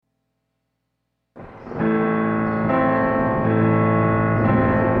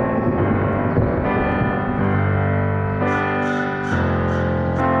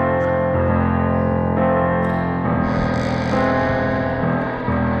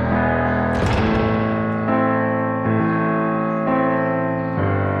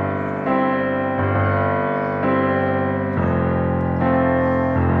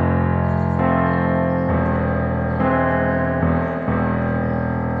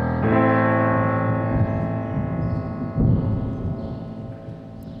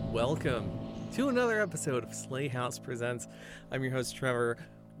welcome to another episode of Slay House Presents. I'm your host, Trevor.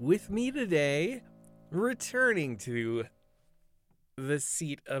 With me today, returning to the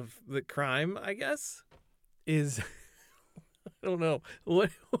seat of the crime, I guess, is, I don't know,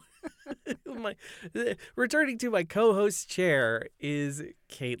 returning to my co-host chair is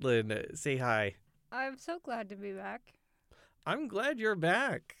Caitlin. Say hi. I'm so glad to be back. I'm glad you're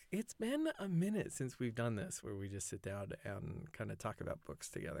back. It's been a minute since we've done this, where we just sit down and kind of talk about books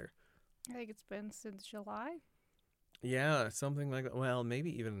together. I think it's been since July. Yeah, something like that. Well,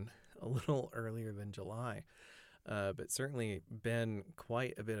 maybe even a little earlier than July, but certainly been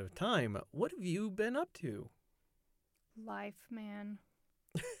quite a bit of time. What have you been up to? Life, man.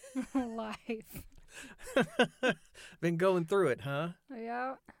 Life. Been going through it, huh?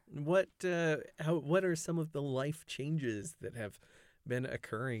 Yeah. What are some of the life changes that have been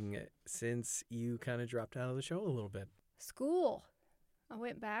occurring since you kind of dropped out of the show a little bit? School. I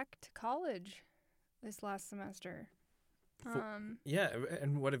went back to college this last semester. Yeah,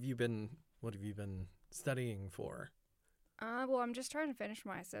 and what have you been studying for? Well, I'm just trying to finish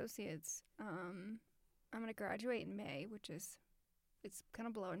my associates. I'm gonna graduate in May, it's kind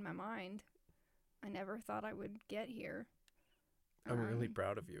of blowing my mind. I never thought I would get here. I'm really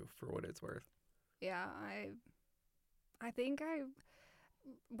proud of you for what it's worth. Yeah, I think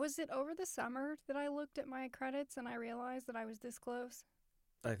was it over the summer that I looked at my credits and I realized that I was this close?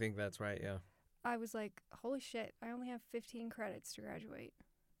 I think that's right, yeah. I was like, holy shit, I only have 15 credits to graduate.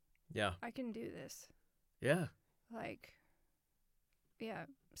 Yeah. I can do this. Yeah. Like, yeah.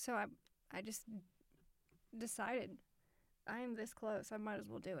 So I just decided I am this close. I might as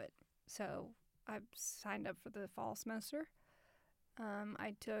well do it. So I signed up for the fall semester.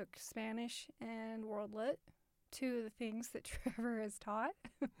 I took Spanish and World Lit, two of the things that Trevor has taught.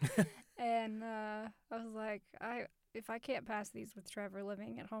 And I was like, if I can't pass these with Trevor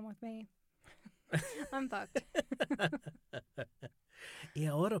living at home with me, I'm fucked. ¿Y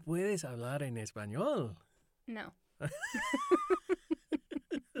ahora puedes hablar en español? No.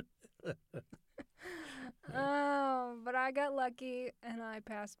 But I got lucky and I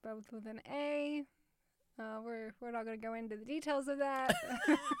passed both with an A. We're not going to go into the details of that.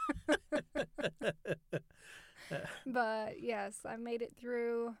 But yes, I made it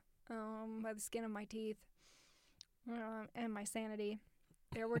through by the skin of my teeth and my sanity.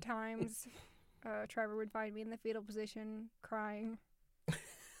 There were times Trevor would find me in the fetal position crying.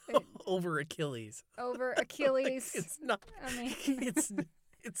 Over Achilles. Over Achilles. It's not. I mean,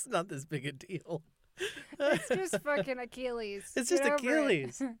 it's not this big a deal. It's just fucking Achilles. It's just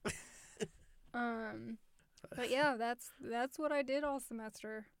Achilles. But yeah, that's what I did all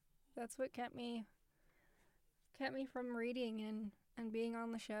semester. That's what kept me from reading and being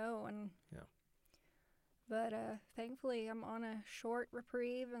on the show. And yeah. But thankfully I'm on a short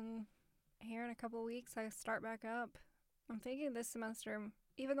reprieve, and here in a couple of weeks I start back up. I'm thinking this semester,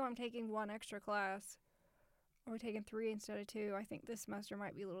 even though I'm taking one extra class, or we're taking 3 instead of 2, I think this semester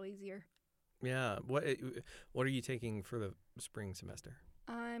might be a little easier. Yeah. What are you taking for the spring semester?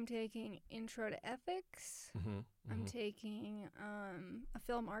 I'm taking Intro to Ethics. I'm taking a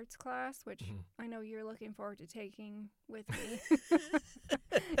film arts class, which I know you're looking forward to taking with me.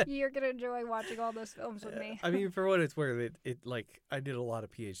 You're going to enjoy watching all those films with me. I mean, for what it's worth, it like I did a lot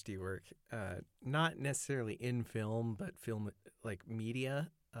of PhD work, not necessarily in film, but film like media.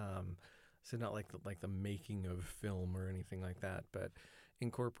 So not like the making of film or anything like that, but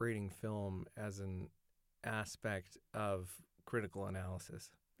incorporating film as an aspect of critical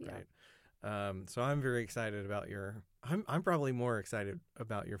analysis, right? So I'm very excited about I'm probably more excited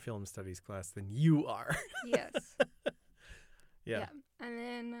about your film studies class than you are. Yes. Yeah. And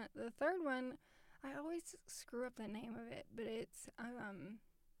then the third one, I always screw up the name of it, but it's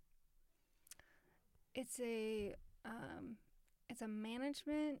a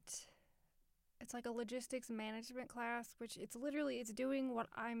management. It's like a logistics management class, which it's doing what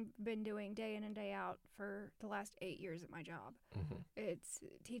I've been doing day in and day out for the last 8 years at my job. It's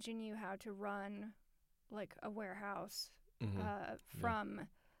teaching you how to run like a warehouse from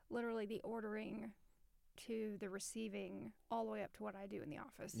literally the ordering to the receiving all the way up to what I do in the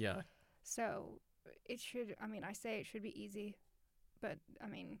office. Yeah. So I say it should be easy, but I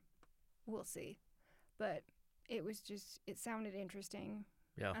mean, we'll see. But it sounded interesting.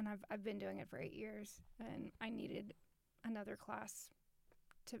 Yeah. And I've been doing it for 8 years, and I needed another class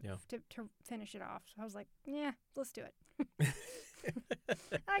to finish it off. So I was like, yeah, let's do it.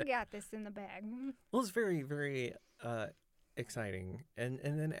 I got this in the bag. Well, it's very, very exciting, and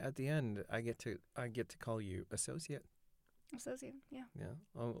then at the end, I get to call you associate. Associate, yeah. Yeah,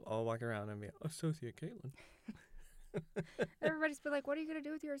 I'll walk around and be associate Caitlin. Everybody's been like, what are you going to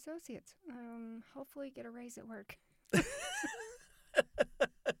do with your associates? Hopefully get a raise at work.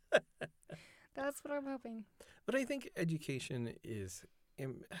 That's what I'm hoping. But I think education is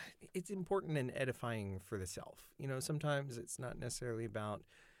it's important and edifying for the self. Sometimes it's not necessarily about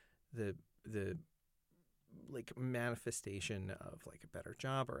the like manifestation of like a better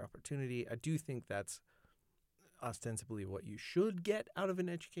job or opportunity. I do think that's ostensibly what you should get out of an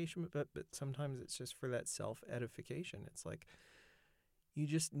education, but sometimes it's just for that self edification. It's like you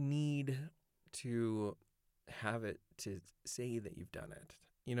just need to have it to say that you've done it.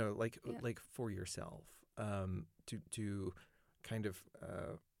 Like for yourself, to kind of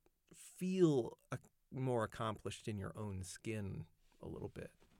feel more accomplished in your own skin a little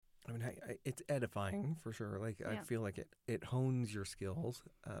bit. I mean, it's edifying for sure. Like I feel like it hones your skills,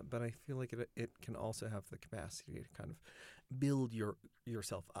 but I feel like it can also have the capacity to kind of build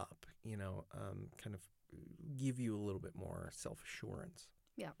yourself up. Kind of give you a little bit more self-assurance.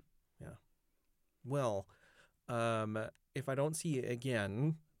 Yeah. Yeah. Well, if I don't see you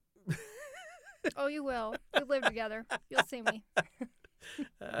again. Oh, you will. We live together. You'll see me.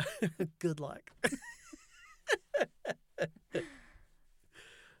 Good luck.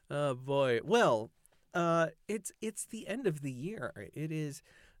 Oh boy. Well, it's the end of the year. It is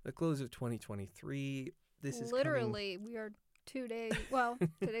the close of 2023. This is literally we are 2 days. Well,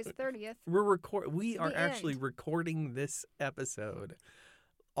 today's 30th. We are actually recording this episode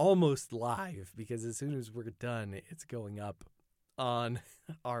almost live because as soon as we're done, it's going up on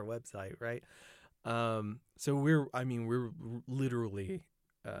our website, right? So we're literally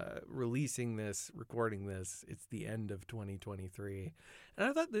releasing this, recording this. It's the end of 2023. And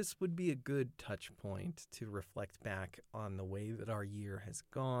I thought this would be a good touch point to reflect back on the way that our year has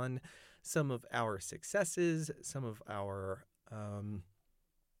gone, some of our successes, some of our,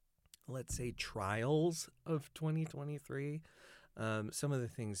 let's say, trials of 2023, some of the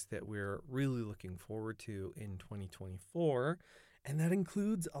things that we're really looking forward to in 2024. And that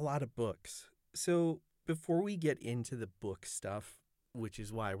includes a lot of books. So before we get into the book stuff, which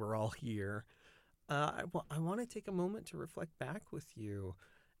is why we're all here, I want to take a moment to reflect back with you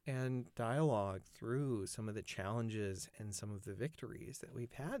and dialogue through some of the challenges and some of the victories that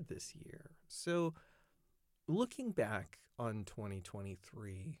we've had this year. So looking back on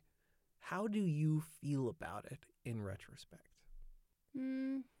 2023, how do you feel about it in retrospect?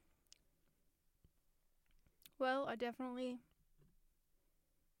 Well, I definitely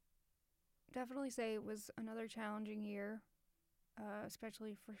say it was another challenging year,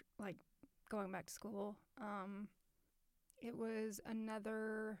 especially for like going back to school. It was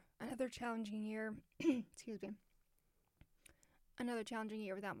another challenging year. Excuse me. Another challenging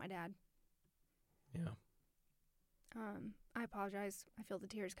year without my dad. Yeah. I apologize. I feel the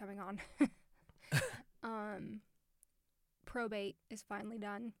tears coming on. Probate is finally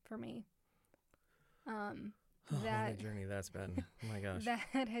done for me. What a journey that's been. Oh my gosh.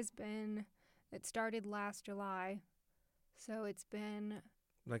 It started last July. So it's been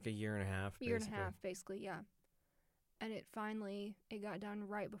like a year and a half, basically, yeah. And it got done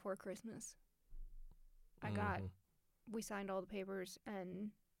right before Christmas. We signed all the papers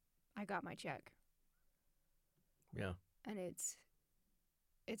and I got my check. Yeah. And it's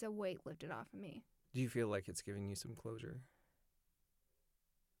a weight lifted off of me. Do you feel like it's giving you some closure?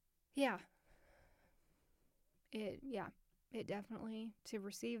 Yeah. It definitely, to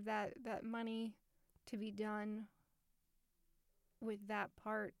receive that money, to be done with that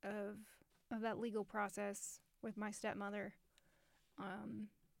part of that legal process with my stepmother.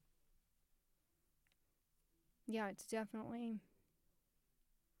 Yeah,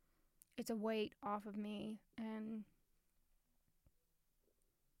 it's a weight off of me, and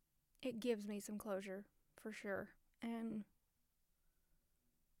it gives me some closure for sure. And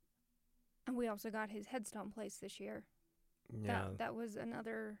we also got his headstone placed this year. Yeah. That was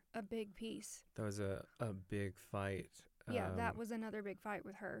a big piece. That was a big fight. Yeah, that was another big fight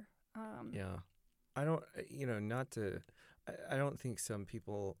with her. Yeah. I don't think some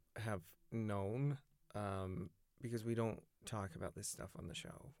people have known, because we don't talk about this stuff on the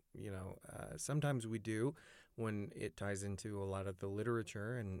show. Sometimes we do when it ties into a lot of the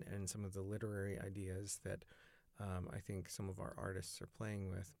literature and some of the literary ideas that I think some of our artists are playing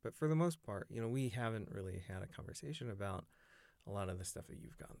with. But for the most part, we haven't really had a conversation about a lot of the stuff that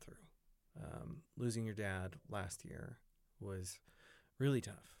you've gone through. Losing your dad last year was really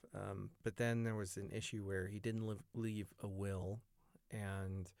tough. But then there was an issue where he didn't leave a will,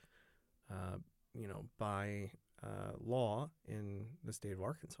 and by law in the state of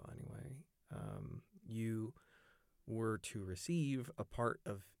Arkansas anyway, you were to receive a part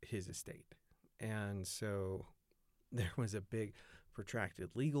of his estate. And so there was a big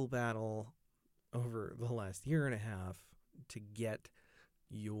protracted legal battle over the last year and a half to get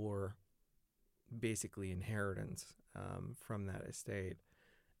your basically inheritance from that estate.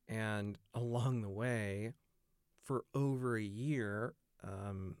 And along the way, for over a year,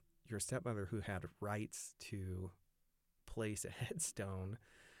 your stepmother, who had rights to place a headstone,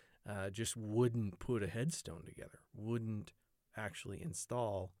 just wouldn't put a headstone together, wouldn't actually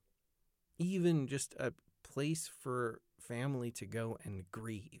install even just a place for family to go and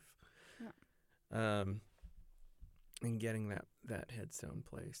grieve. Yeah. And getting that headstone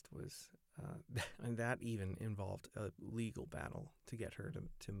placed was, and that even involved a legal battle to get her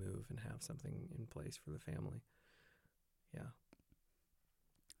to move and have something in place for the family. Yeah.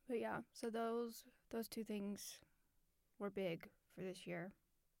 But yeah, so those two things were big for this year,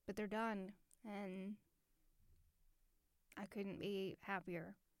 but they're done, and I couldn't be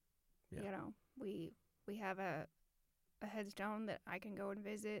happier. Yeah. You know, we have a headstone that I can go and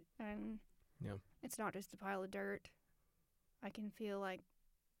visit, and Yeah. it's not just a pile of dirt. I can feel like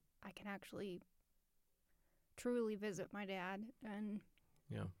I can actually truly visit my dad, and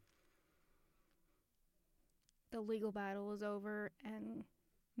Yeah. the legal battle is over, and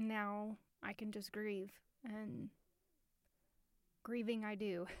now I can just grieve, and grieving I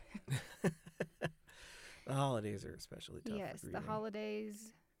do. The holidays are especially tough. Yes, for the grieving.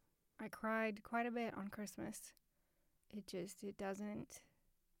 holidays, I cried quite a bit on Christmas. It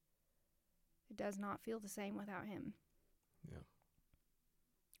does not feel the same without him. Yeah.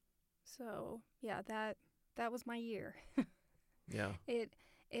 So, yeah, that was my year. Yeah. It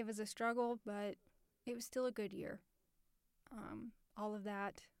was a struggle, but it was still a good year. All of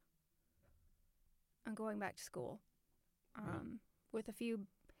that, I'm going back to school. With a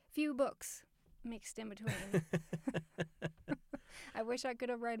few books mixed in between. I wish I could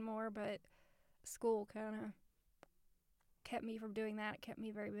have read more, but school kind of kept me from doing that. It kept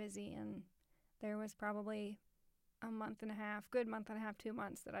me very busy, and there was probably a month and a half, 2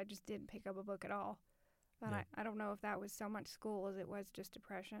 months that I just didn't pick up a book at all. But Yeah. I don't know if that was so much school as it was just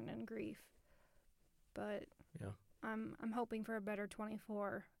depression and grief. But Yeah. I'm hoping for a better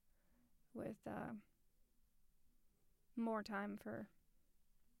 24 with more time for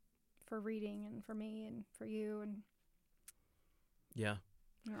reading, and for me and for you, and Yeah.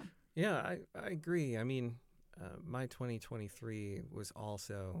 yeah. Yeah, I agree. I mean, my 2023 was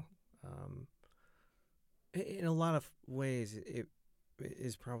also, in a lot of ways, it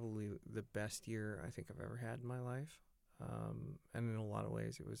is probably the best year I think I've ever had in my life. And in a lot of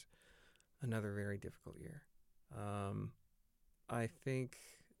ways, it was another very difficult year. I think,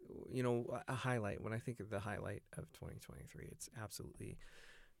 a highlight, when I think of the highlight of 2023, it's absolutely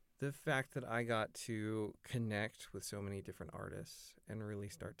the fact that I got to connect with so many different artists and really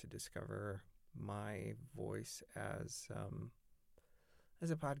start to discover my voice as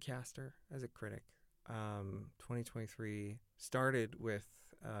a podcaster, as a critic. 2023 started with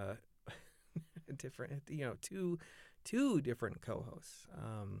different, two different co-hosts,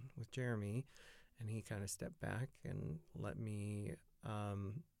 with Jeremy, and he kind of stepped back and let me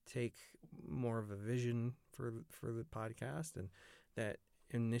take more of a vision for the podcast, and that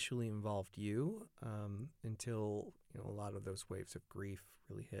initially involved you, until a lot of those waves of grief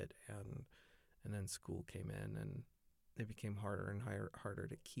really hit, and then school came in, and it became harder and harder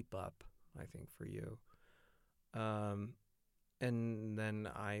to keep up, I think, for you. And then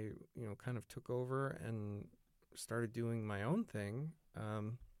I kind of took over and started doing my own thing,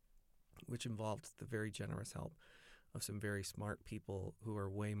 which involved the very generous help of some very smart people who are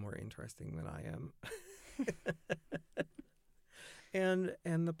way more interesting than I am.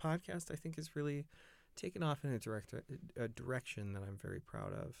 And the podcast, I think, has really taken off in a direction that I'm very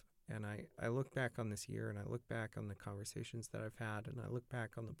proud of. And I look back on this year, and I look back on the conversations that I've had, and I look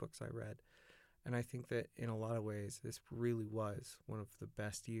back on the books I read, and I think that in a lot of ways, this really was one of the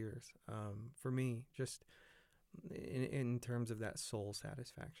best years for me, just in terms of that soul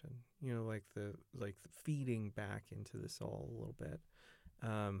satisfaction. Like the feeding back into the soul a little bit,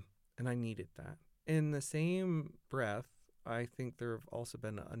 and I needed that. In the same breath, I think there have also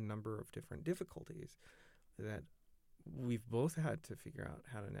been a number of different difficulties that we've both had to figure out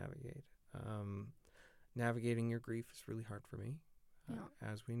how to navigate. Navigating your grief is really hard for me,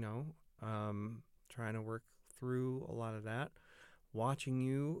 as we know. Trying to work through a lot of that. Watching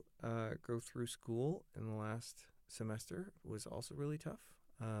you go through school in the last semester was also really tough,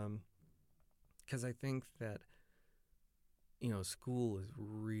 because I think that school is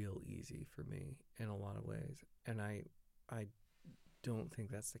real easy for me in a lot of ways, and I don't think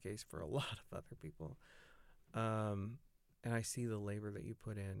that's the case for a lot of other people. And I see the labor that you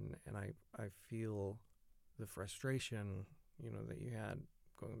put in, and I feel the frustration, that you had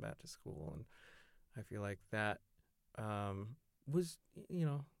going back to school. And I feel like that was,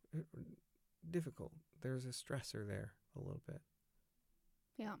 difficult. There's a stressor there a little bit.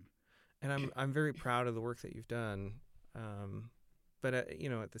 Yeah. And I'm very proud of the work that you've done. But,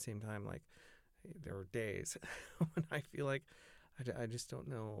 at the same time, like, there were days when I feel like I just don't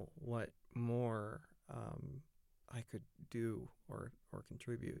know what more I could do or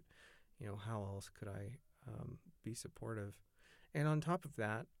contribute. How else could I be supportive? And on top of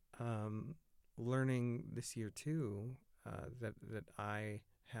that, learning this year too that I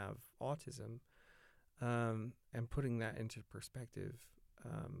have autism, and putting that into perspective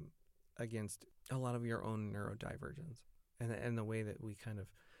against a lot of your own neurodivergence and the way that we kind of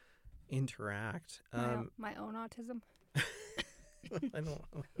interact. My own autism. I don't.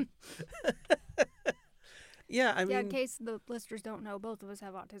 Yeah, I mean, in case the listeners don't know, both of us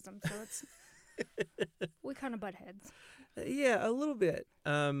have autism, so it's we kind of butt heads. Yeah, a little bit.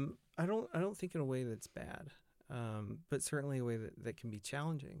 I don't think in a way that's bad, but certainly a way that can be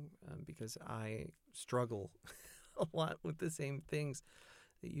challenging, because I struggle a lot with the same things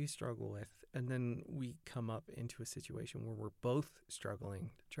that you struggle with, and then we come up into a situation where we're both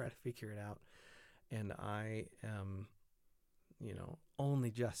struggling to try to figure it out, and I am,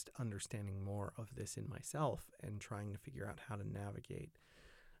 only just understanding more of this in myself and trying to figure out how to navigate,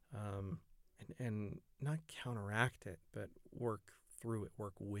 and not counteract it, but work through it,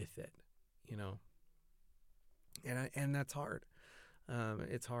 work with it, and that's hard.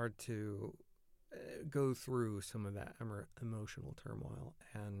 It's hard to go through some of that emotional turmoil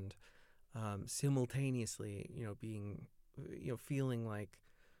and simultaneously, being, feeling like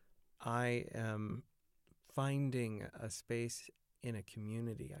I am finding a space in a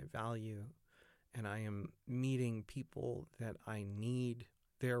community I value, and I am meeting people that I need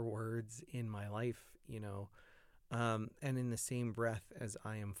their words in my life, and in the same breath as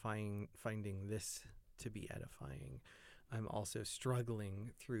I am finding this to be edifying, I'm also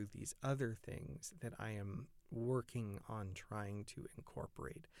struggling through these other things that I am working on trying to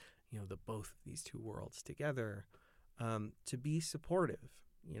incorporate, the both of these two worlds together, to be supportive,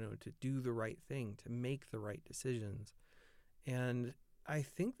 to do the right thing, to make the right decisions. And I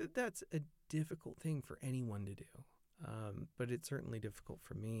think that that's a difficult thing for anyone to do, but it's certainly difficult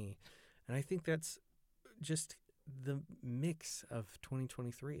for me. And I think that's just the mix of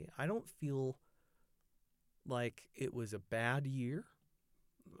 2023. I don't feel like it was a bad year.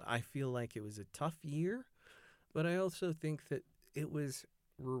 I feel like it was a tough year, but I also think that it was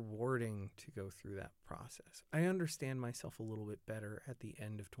rewarding to go through that process. I understand myself a little bit better at the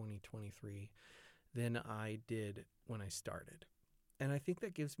end of 2023 than I did when I started. And I think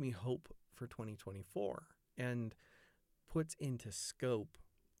that gives me hope for 2024 and puts into scope,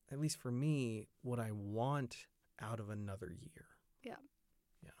 at least for me, what I want out of another year. Yeah.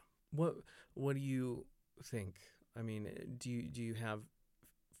 Yeah. What do you think? I mean, do you have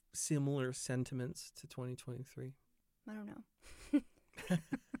similar sentiments to 2023? I don't know.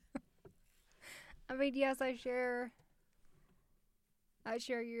 I mean, yes, I share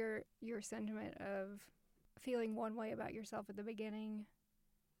your sentiment of feeling one way about yourself at the beginning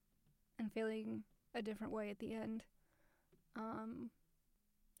and feeling a different way at the end.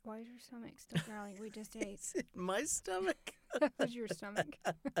 Why is your stomach still growling? We just ate. Is it my stomach? That was your stomach.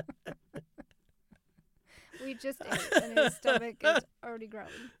 We just ate, and his stomach is already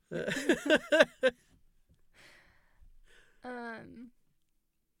growling.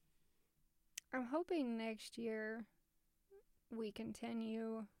 I'm hoping next year we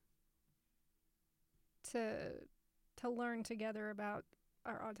continue to learn together about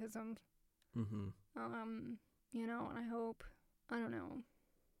our autism. Mm-hmm. And I hope, I don't know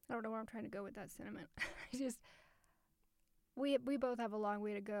where I'm trying to go with that sentiment. We both have a long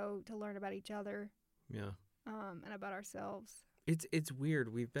way to go to learn about each other. Yeah. And about ourselves. It's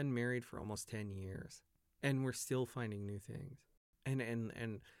weird. We've been married for almost 10 years and we're still finding new things.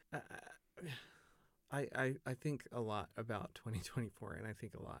 And I think a lot about 2024, and I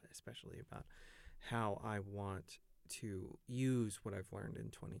think a lot especially about how I want to use what I've learned in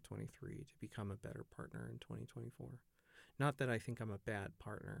 2023 to become a better partner in 2024. Not that I think I'm a bad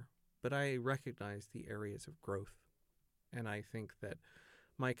partner, but I recognize the areas of growth. And I think that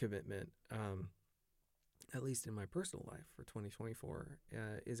my commitment, at least in my personal life for 2024,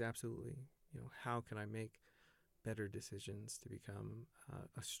 is absolutely, how can I make better decisions to become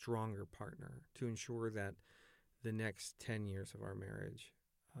a stronger partner to ensure that the next 10 years of our marriage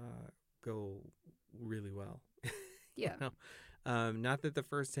go really well. Yeah. Not that the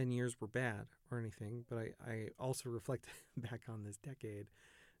first 10 years were bad or anything, but I also reflect back on this decade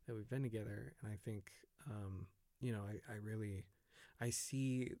that we've been together. And I think, you know, I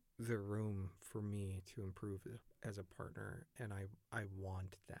see the room for me to improve as a partner, and I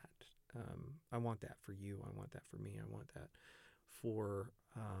want that. I want that for you. I want that for me. I want that for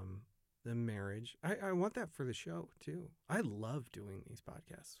the marriage. I want that for the show too. I love doing these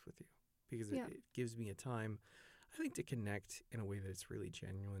podcasts with you because it gives me a time, I think, to connect in a way that's really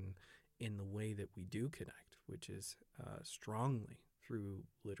genuine in the way that we do connect, which is strongly through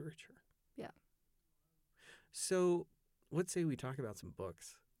literature. Yeah. So let's say we talk about some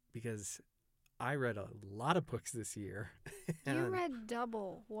books, because I read a lot of books this year. You read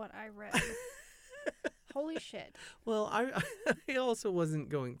double what I read. Holy shit. Well, I also wasn't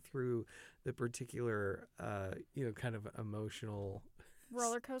going through the particular, you know, kind of emotional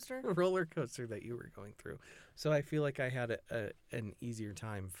roller coaster that you were going through. So I feel like I had an easier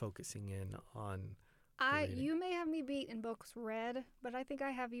time focusing in on You may have me beat in books read, but I think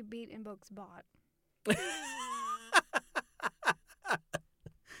I have you beat in books bought.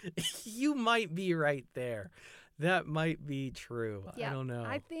 You might be right there. That might be true. Yeah, I don't know.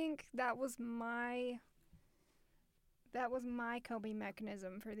 I think that was my coping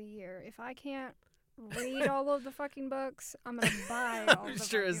mechanism for the year. If I can't read all of the fucking books, I'm gonna buy all I'm the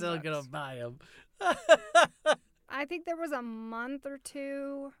sure fucking as hell books. gonna buy them. I think there was a month or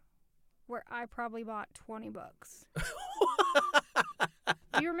two where I probably bought 20 books.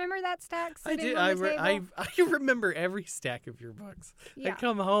 Do you remember that stack I sitting do. on the table? I remember every stack of your books. Yeah. I'd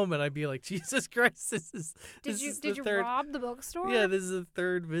come home and I'd be like, Jesus Christ, this is Did you the third. rob the bookstore? Yeah, this is the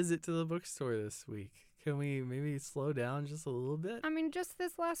third visit to the bookstore this week. Can we maybe slow down just a little bit? I mean, just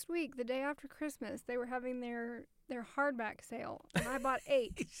this last week, the day after Christmas, they were having their hardback sale, and I bought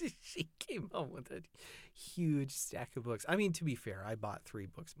 8. She came home with a huge stack of books. I mean, to be fair, I bought 3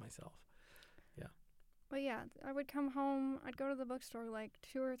 books myself. Yeah. But yeah, I would come home. I'd go to the bookstore like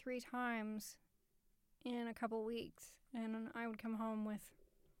 2 or 3 times in a couple weeks, and I would come home with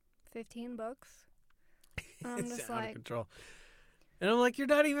 15 books. I'm It's just out like, of control. And I'm like, you're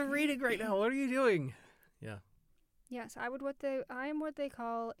not even reading right now. What are you doing? Yeah. yes, I am what they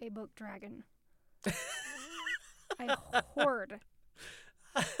call a book dragon. I hoard.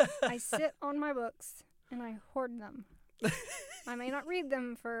 I sit on my books and I hoard them. I may not read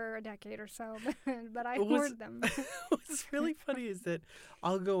them for a decade or so, but I hoard them. What's really funny is that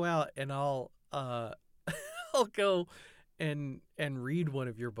I'll go out and I'll go and read one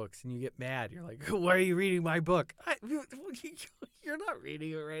of your books, and you get mad. You're like, why are you reading my book? You're not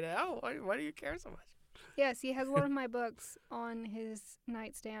reading it right now. Why do you care so much? Yes, he has one of my books on his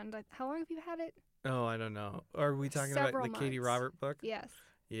nightstand. How long have you had it? Oh, I don't know. Are we talking Several about the Katie months. Robert book? Yes.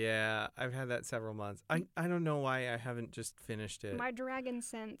 Yeah, I've had that several months. I don't know why I haven't just finished it. My dragon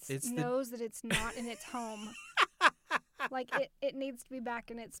sense It's knows that it's not in its home. Like, it needs to be back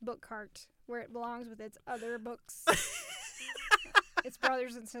in its book cart where it belongs with its other books. Its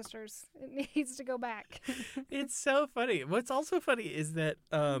brothers and sisters. It needs to go back. It's so funny. What's also funny is that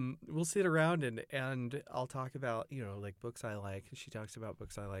we'll sit around and I'll talk about, you know, like books I like. She talks about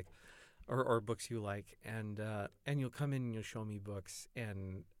books I like, or books you like, and you'll come in and you'll show me books,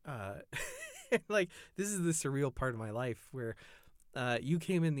 and like, this is the surreal part of my life where you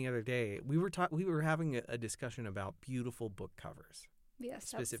came in the other day. We were having a discussion about beautiful book covers. Yes,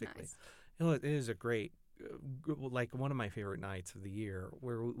 specifically. that's nice. You know, it is a great, like, one of my favorite nights of the year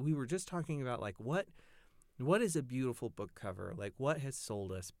where we were just talking about, like, what is a beautiful book cover? Like, what has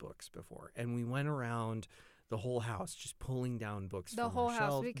sold us books before? And we went around the whole house just pulling down books The from whole our house,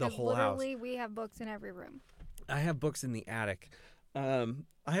 shelves. because The whole house. literally we have books in every room. I have books in the attic. I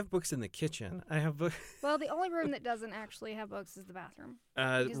have books in the kitchen. I have books. Well, the only room that doesn't actually have books is the bathroom.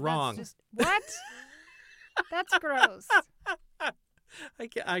 Because Wrong. That's just, what? That's gross.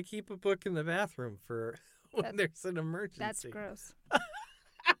 I keep a book in the bathroom for when there's an emergency. That's gross.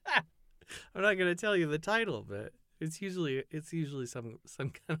 I'm not going to tell you the title, but it's usually some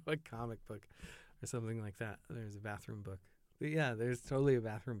kind of a comic book or something like that. There's a bathroom book. But yeah, there's totally a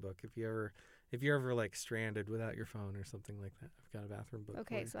bathroom book. If you're ever like stranded without your phone or something like that, I've got a bathroom book.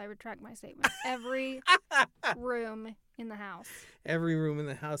 Okay, for so I retract my statement. Every room in the house. Every room in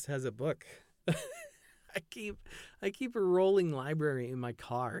the house has a book. I keep a rolling library in my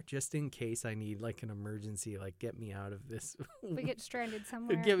car just in case I need like an emergency, like get me out of this. If we get stranded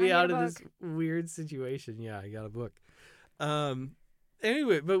somewhere. Get me I out need of a this book. weird situation. Yeah, I got a book.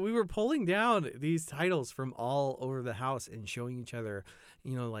 Anyway, but we were pulling down these titles from all over the house and showing each other,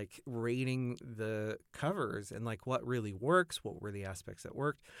 you know, like rating the covers and like what really works, what were the aspects that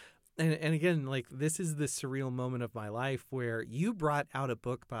worked. And again, like, this is the surreal moment of my life where you brought out a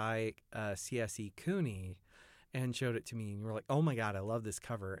book by C.S.E. Cooney, and showed it to me, and you were like, "Oh my God, I love this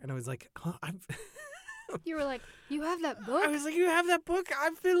cover." And I was like, huh, You were like, "You have that book?" I was like, "You have that book?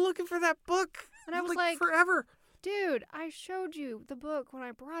 I've been looking for that book." And I was like, forever. "Dude, I showed you the book when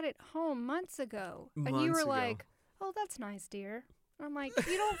I brought it home months ago." And you Months were ago. like, "Oh, that's nice, dear." And I'm like,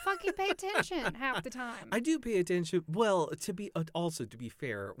 "You don't fucking pay attention half the time." I do pay attention. Well, to be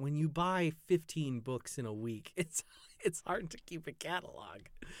fair, when you buy 15 books in a week, it's hard to keep a catalog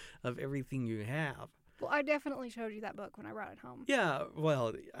of everything you have. Well, I definitely showed you that book when I brought it home. Yeah,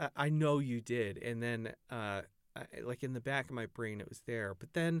 well, I know you did, and then like in the back of my brain, it was there.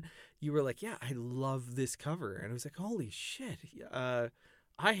 But then you were like, "Yeah, I love this cover," and I was like, "Holy shit!" If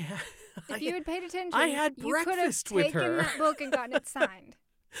you had paid attention, I had you could have breakfast with taken her. that book and gotten it signed.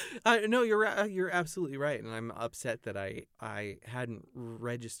 No, you're absolutely right, and I'm upset that I hadn't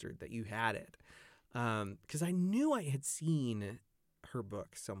registered that you had it, because I knew I had seen her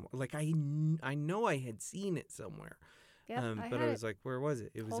book somewhere. Like I know I had seen it somewhere. Yep, But I was like, where was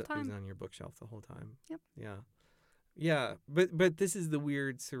it? It was on your bookshelf the whole time. Yep. Yeah. Yeah, but this is the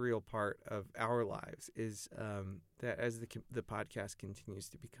weird, surreal part of our lives is that as the podcast continues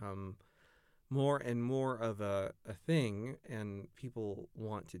to become more and more of a thing and people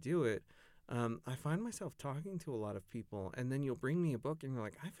want to do it, I find myself talking to a lot of people, and then you'll bring me a book and you're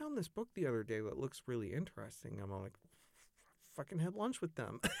like, "I found this book the other day that looks really interesting." I'm all like, "Fucking had lunch with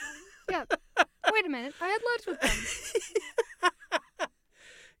them." Yeah. Wait a minute. I had lunch with them.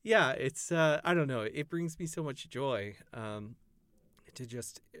 Yeah, it's I don't know. It brings me so much joy to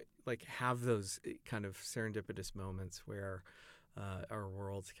just like have those kind of serendipitous moments where our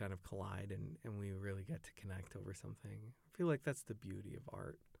worlds kind of collide and we really get to connect over something. I feel like that's the beauty of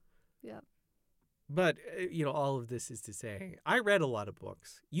art. Yep. But all of this is to say, I read a lot of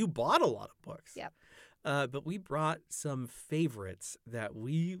books. You bought a lot of books. Yep. But we brought some favorites that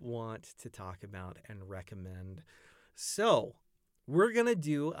we want to talk about and recommend. So we're going to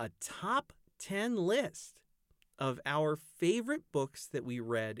do a top 10 list of our favorite books that we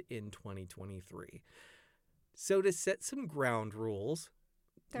read in 2023. So to set some ground rules.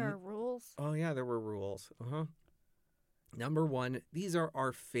 There are rules. Oh, yeah, there were rules. Number one, these are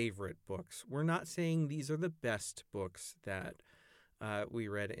our favorite books. We're not saying these are the best books that we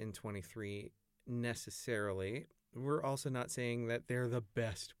read in 23 necessarily. We're also not saying that they're the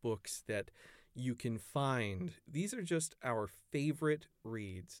best books that you can find. These are just our favorite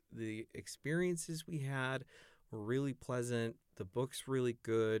reads. The experiences we had were really pleasant. The book's really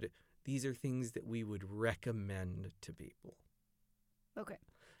good. These are things that we would recommend to people. Okay.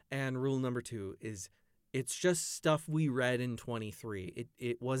 And rule number 2 is it's just stuff we read in 23.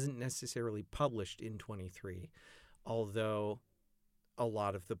 It wasn't necessarily published in 23, although a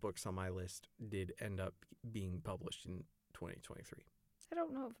lot of the books on my list did end up being published in 2023. I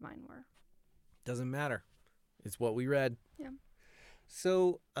don't know if mine were. Doesn't matter. It's what we read. Yeah.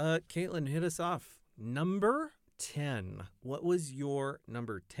 So, Caitlin, hit us off. Number 10. What was your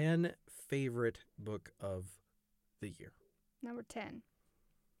number 10 favorite book of the year? Number 10.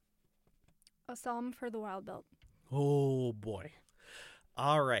 A Psalm for the Wild-Built. Oh, boy.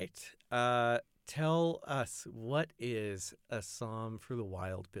 All right. Tell us, what is A Psalm for the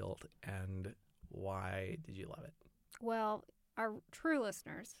Wild-Built and why did you love it? Well, our true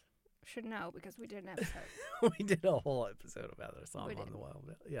listeners should know because we did an episode. We did a whole episode about A Psalm on the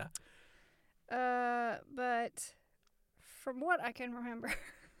Wild-Built. Yeah. But from what I can remember,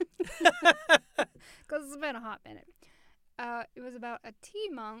 because it's been a hot minute, it was about a tea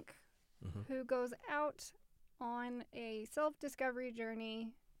monk who goes out on a self-discovery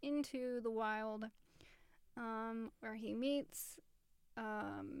journey into the wild, where he meets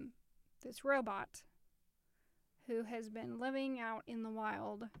this robot who has been living out in the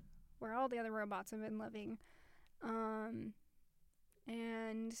wild where all the other robots have been living, and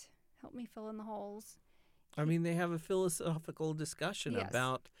help me fill in the holes. I mean, they have a philosophical discussion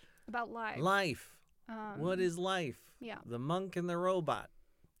about life. What is life? Yeah. The monk and the robot.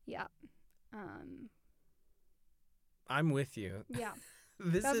 Yeah. I'm with you. Yeah.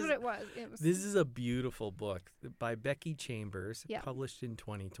 That's what it was. This is a beautiful book by Becky Chambers, published in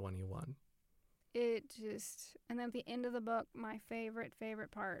 2021. It just, and then at the end of the book, my favorite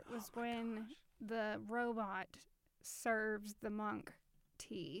part was when the robot serves the monk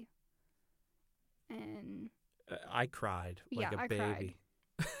tea. And I cried like a baby. Cried.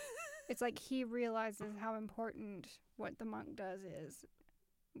 It's like he realizes how important what the monk does is.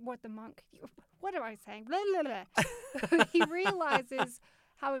 What am I saying? Blah, blah, blah. He realizes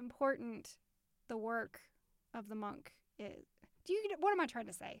how important the work of the monk is. What am I trying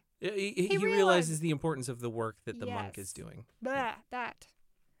to say? He realizes the importance of the work that the monk is doing. Blah, that.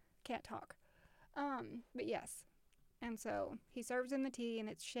 Can't talk. But yes. And so he serves him the tea, and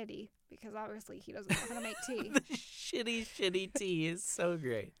it's shitty because obviously he doesn't know how to make tea. The shitty tea is so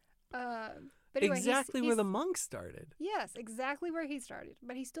great. But anyway, Exactly where the monk started. Yes, exactly where he started.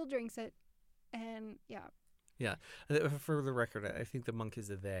 But he still drinks it, and yeah. Yeah. For the record, I think the monk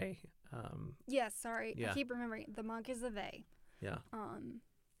is a they. Yes, sorry. Yeah. I keep remembering. The monk is a they. Yeah.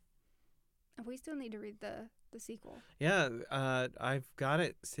 We still need to read the sequel. Yeah, I've got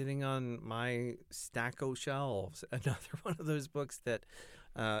it sitting on my stack of shelves. Another one of those books that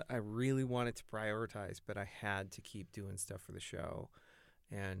I really wanted to prioritize, but I had to keep doing stuff for the show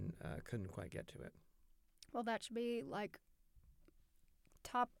and couldn't quite get to it. Well, that should be like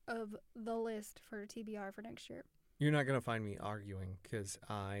top of the list for TBR for next year. You're not going to find me arguing because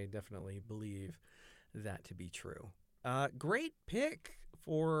I definitely believe that to be true. Great pick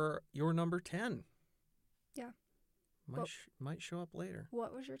for your number 10. Yeah. Might show up later.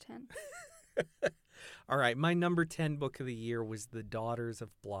 What was your 10? All right, my number 10 book of the year was The Daughters of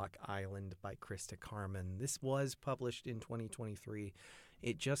Block Island by Krista Carmen. This was published in 2023.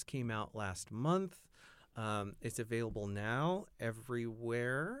 It just came out last month. It's available now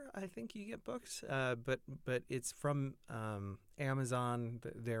everywhere. I think you get books, but it's from Amazon,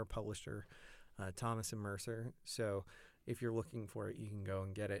 their publisher, Thomas and Mercer. So if you're looking for it, you can go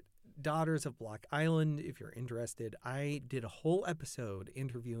and get it. Daughters of Block Island, if you're interested. I did a whole episode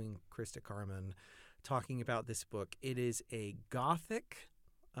interviewing Krista Carmen, talking about this book. It is a gothic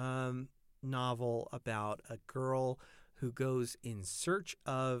novel about a girl who goes in search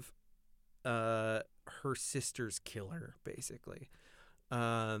of her sister's killer, basically.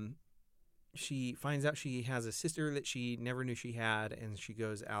 She finds out she has a sister that she never knew she had, and she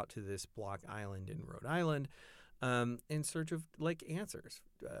goes out to this Block Island in Rhode Island in search of like answers,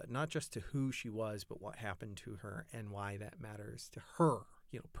 not just to who she was, but what happened to her and why that matters to her,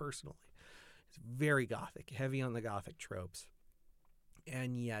 personally. It's very gothic, heavy on the gothic tropes,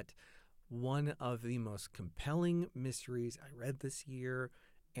 and yet one of the most compelling mysteries I read this year,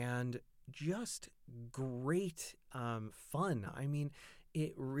 and just great fun. I mean,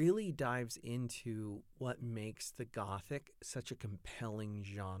 it really dives into what makes the gothic such a compelling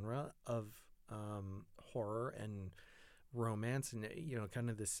genre of horror and romance, and kind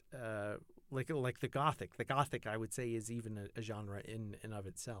of this like the gothic. The gothic, I would say, is even a genre in and of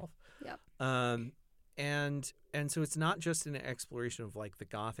itself. Yep. And so it's not just an exploration of like the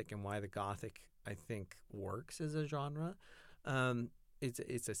gothic and why the gothic, I think, works as a genre.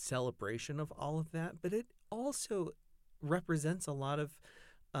 It's a celebration of all of that, but it also represents a lot of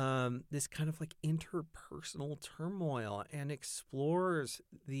this kind of like interpersonal turmoil and explores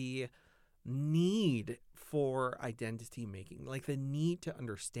the need for identity making, like the need to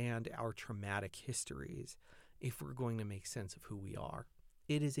understand our traumatic histories if we're going to make sense of who we are.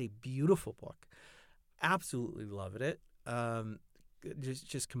 It is a beautiful book. Absolutely loved it.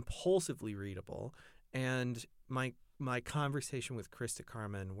 Just compulsively readable. And my conversation with Krista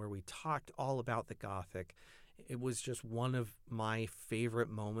Carmen, where we talked all about the Gothic, it was just one of my favorite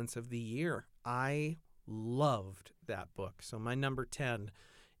moments of the year. I loved that book. So my number 10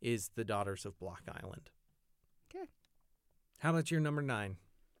 is The Daughters of Block Island. Okay. How about your number 9?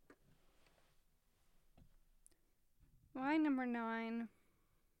 My number 9,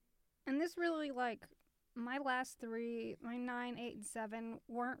 and this really, like, my last 3, my 9, 8, and 7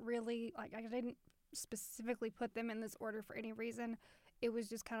 weren't really, like, I didn't specifically put them in this order for any reason. It was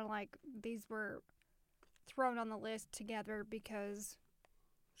just kind of like these were thrown on the list together because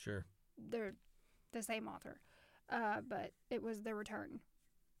Sure. they're the same author. But it was The Return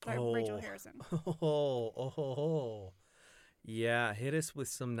by Rachel Harrison. Yeah, hit us with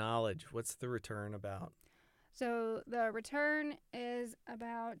some knowledge. What's The Return about? So The Return is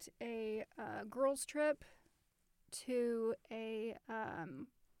about a girls' trip to a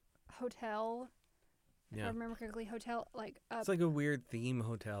hotel. If I remember correctly, hotel it's like a weird theme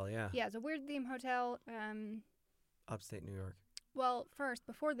hotel, yeah. Yeah, it's a weird theme hotel. Upstate New York. Well, first,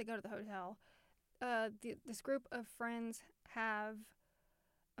 before they go to the hotel, this group of friends have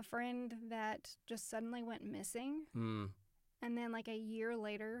a friend that just suddenly went missing. And then, like, a year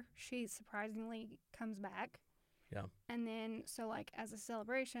later, she surprisingly comes back. Yeah. And then, so, like, as a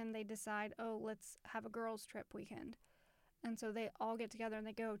celebration, they decide, let's have a girls' trip weekend. And so they all get together and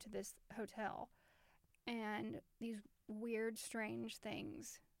they go to this hotel. And these weird, strange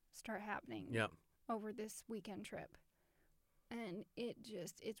things start happening over this weekend trip. And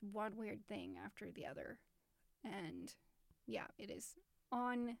it's one weird thing after the other. And, yeah, it is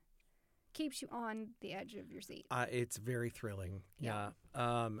on keeps you on the edge of your seat. It's very thrilling. Yeah.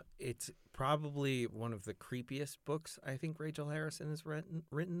 It's probably one of the creepiest books I think Rachel Harrison has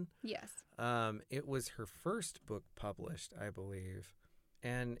written. Yes. It was her first book published, I believe,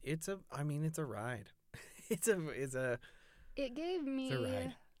 and it's a ride. It gave me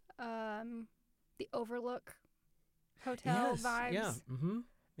ride. The Overlook Hotel vibes. Yeah. Mm-hmm.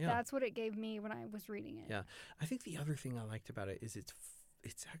 Yeah. That's what it gave me when I was reading it. Yeah. I think the other thing I liked about it is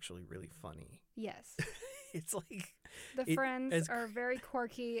it's actually really funny. Yes. It's like the friends are very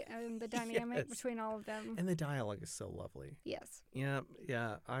quirky, and the dynamic between all of them. And the dialogue is so lovely. Yes. Yeah.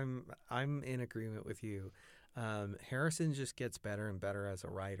 I'm in agreement with you. Harrison just gets better and better as a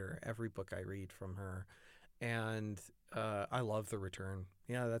writer. Every book I read from her, and I love The Return.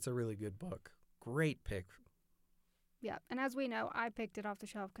 Yeah, that's a really good book. Great pick. Yeah, and as we know, I picked it off the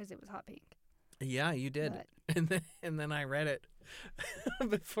shelf because it was hot pink. Yeah, you did. And then I read it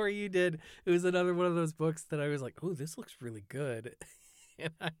before you did. It was another one of those books that I was like, "Oh, this looks really good,"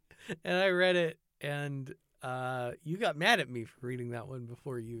 and I read it, and you got mad at me for reading that one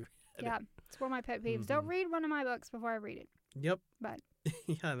before you. Yeah, it's one of my pet peeves. Don't read one of my books before I read it. Yep. But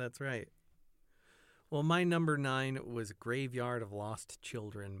yeah, that's right. Well, my number 9 was Graveyard of Lost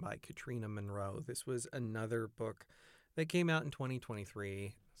Children by Katrina Monroe. This was another book that came out in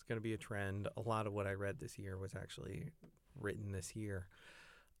 2023. It's going to be a trend. A lot of what I read this year was actually written this year.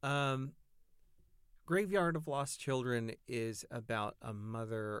 Graveyard of Lost Children is about a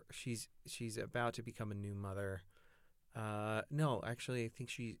mother. She's about to become a new mother. No, actually, I think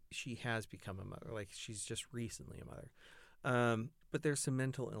she has become a mother. Like, she's just recently a mother. But there's some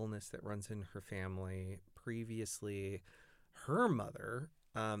mental illness that runs in her family. Previously, her mother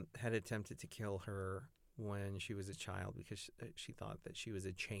had attempted to kill her when she was a child because she thought that she was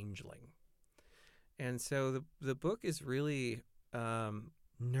a changeling. And so the book is really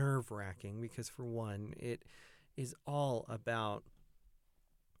nerve-wracking because, for one, it is all about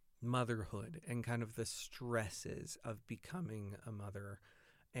motherhood and kind of the stresses of becoming a mother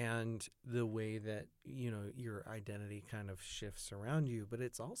and the way that, your identity kind of shifts around you. But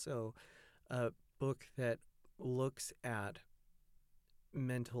it's also a book that looks at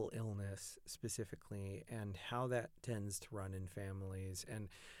mental illness specifically and how that tends to run in families and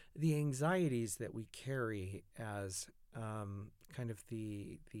the anxieties that we carry as kind of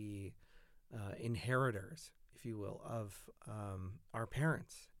the inheritors, if you will, of our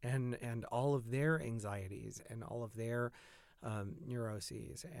parents and all of their anxieties and all of their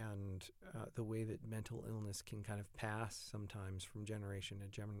neuroses and the way that mental illness can kind of pass sometimes from generation to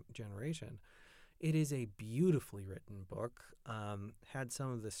generation. It is a beautifully written book, had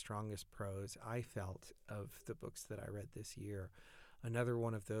some of the strongest prose I felt of the books that I read this year. Another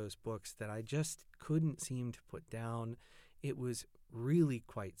one of those books that I just couldn't seem to put down. It was really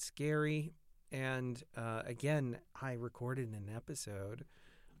quite scary. And again, I recorded an episode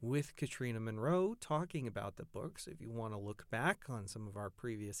with Katrina Monroe talking about the books. If you want to look back on some of our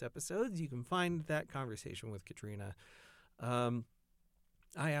previous episodes, you can find that conversation with Katrina.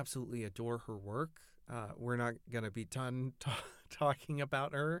 I absolutely adore her work. We're not going to be done talking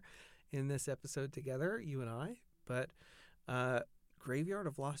about her in this episode together, you and I, but Graveyard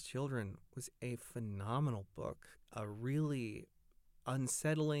of Lost Children was a phenomenal book, a really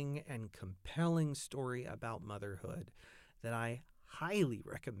unsettling and compelling story about motherhood that I highly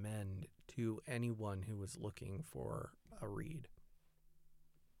recommend to anyone who is looking for a read.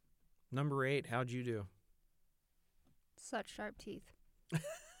 Number 8, how'd you do? Such sharp teeth.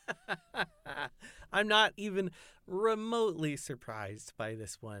 I'm not even remotely surprised by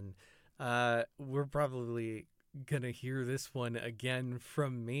this one. We're probably going to hear this one again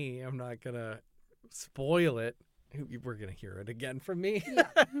from me. I'm not going to spoil it. We're going to hear it again from me.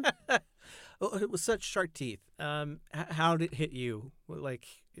 Yeah. It was such sharp teeth. How did it hit you? Like,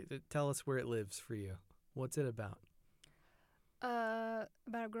 tell us where it lives for you. What's it about?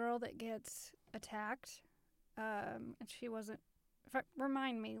 About a girl that gets attacked. And she wasn't.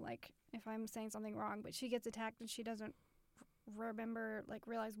 Remind me, like, if I'm saying something wrong, but she gets attacked and she doesn't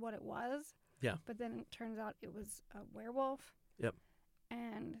realize what it was. Yeah. But then it turns out it was a werewolf. Yep.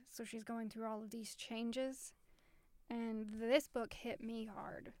 And so she's going through all of these changes. And this book hit me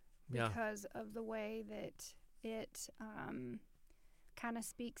hard because of the way that it kind of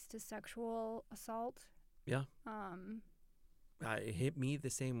speaks to sexual assault. Yeah. It hit me the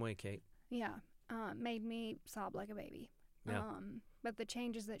same way, Kate. Yeah. Made me sob like a baby. Yeah. But the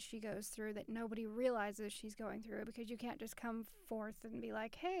changes that she goes through that nobody realizes she's going through, because you can't just come forth and be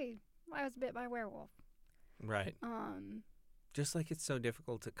like, hey, I was bit by a werewolf. Right. Just like it's so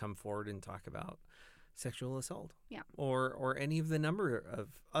difficult to come forward and talk about sexual assault. Yeah. Or any of the number of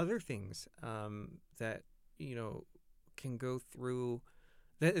other things that, can go through,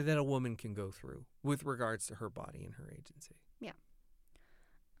 that a woman can go through with regards to her body and her agency. Yeah.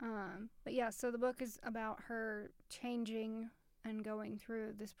 But yeah, so the book is about her changing and going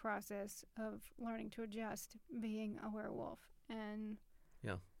through this process of learning to adjust being a werewolf. And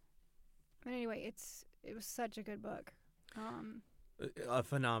Yeah. But anyway, it was such a good book. A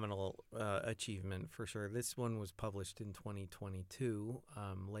phenomenal achievement for sure. This one was published in 2022,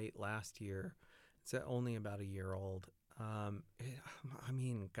 late last year. It's only about a year old. I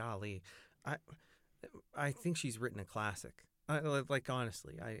mean, golly, I think she's written a classic.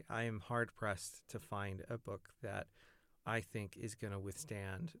 Honestly, I am hard pressed to find a book that I think is going to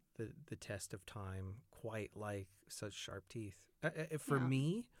withstand the test of time quite like such sharp teeth. For Yeah.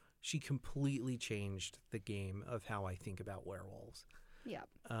 me, she completely changed the game of how I think about werewolves. Yeah.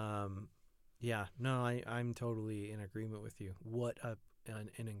 Yeah, no, I'm totally in agreement with you. What an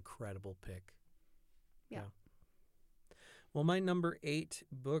incredible pick. Yeah. Well, my number 8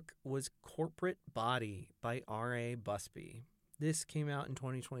 book was Corporate Body by R.A. Busby. This came out in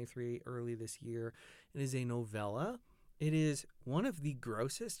 2023, early this year. It is a novella. It is one of the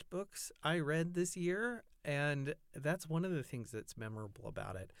grossest books I read this year, and that's one of the things that's memorable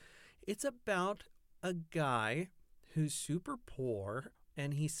about it. It's about a guy who's super poor,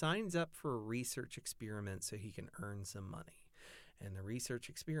 and he signs up for a research experiment so he can earn some money. And the research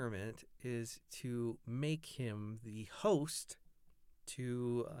experiment is to make him the host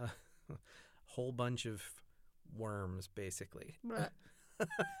to a whole bunch of worms, basically.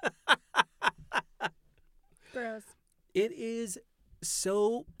 Gross. It is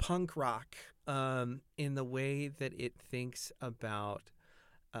so punk rock in the way that it thinks about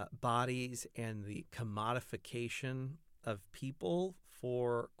bodies and the commodification of people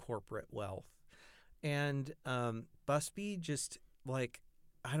for corporate wealth. And Busby just,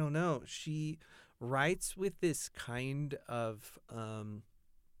 I don't know, she writes with this kind of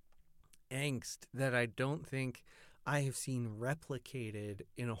angst that I don't think I have seen replicated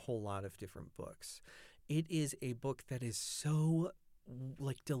in a whole lot of different books. It is a book that is so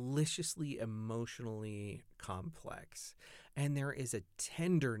deliciously emotionally complex, and there is a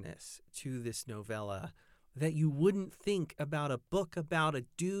tenderness to this novella that you wouldn't think about a book about a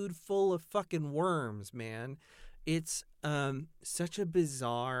dude full of fucking worms, man. It's such a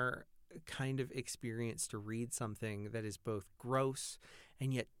bizarre kind of experience to read something that is both gross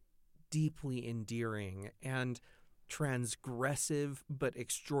and yet deeply endearing and transgressive but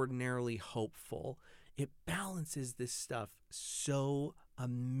extraordinarily hopeful. It balances this stuff so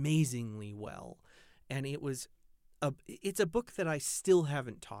amazingly well, and it's a book that I still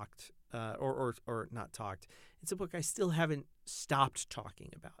haven't talked or not talked. It's a book I still haven't stopped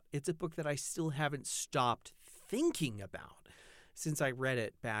talking about. It's a book that I still haven't stopped thinking about since I read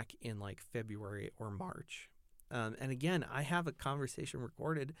it back in February or March. And again, I have a conversation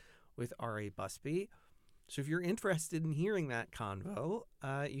recorded with R.A. Busby. So if you're interested in hearing that convo,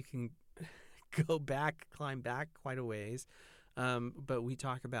 you can climb back quite a ways. But we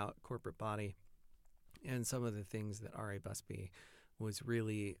talk about Corporate Body and some of the things that R.A. Busby was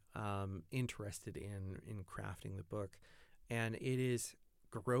really interested in crafting the book. And it is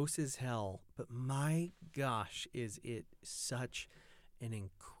gross as hell, but my gosh, is it such an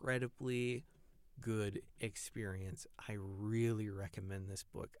incredibly good experience. I really recommend this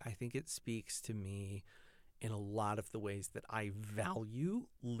book. I think it speaks to me in a lot of the ways that I value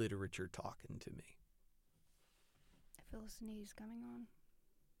literature talking to me. I feel a sneeze coming on.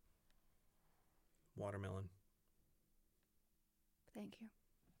 Watermelon. Thank you.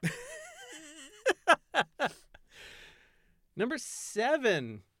 Number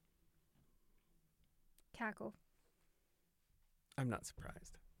 7. Cackle. I'm not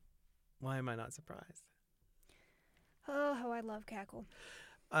surprised. Why am I not surprised? Oh, how I love Cackle.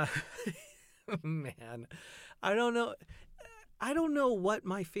 Man, I don't know. I don't know what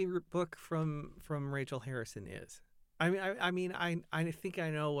my favorite book from Rachel Harrison is. I think I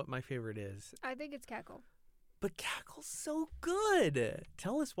know what my favorite is. I think it's Cackle. But Cackle's so good.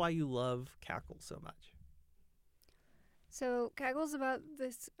 Tell us why you love Cackle so much. So Cackle's about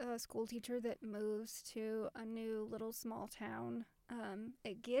this school teacher that moves to a new little small town.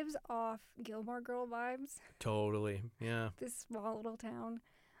 It gives off Gilmore Girl vibes. Totally, yeah. This small little town.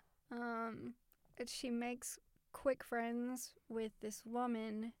 And she makes quick friends with this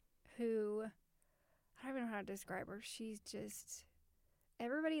woman who, I don't even know how to describe her. She's just,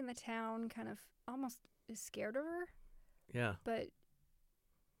 everybody in the town kind of almost is scared of her. Yeah. But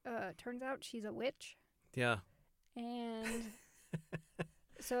turns out she's a witch. Yeah. And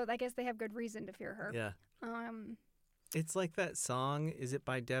So I guess they have good reason to fear her. Yeah. Um, It's like that song. Is it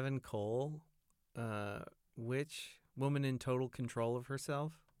by Devin Cole? Which woman in total control of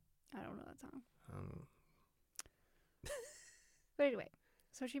herself? I don't know that song. Um, But anyway,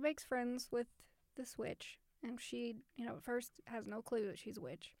 so she makes friends with this witch, and she, at first has no clue that she's a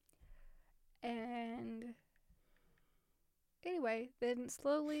witch. And anyway, then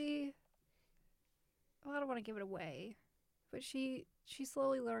slowly, well, I don't want to give it away, but she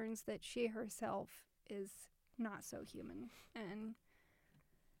slowly learns that she herself is not so human, and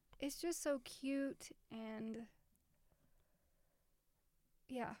it's just so cute, and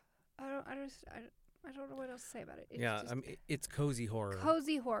yeah, I don't know what else to say about it. It's yeah, just I mean, it's cozy horror.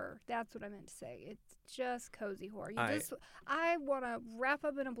 cozy horror. That's what I meant to say. It's just cozy horror. I want to wrap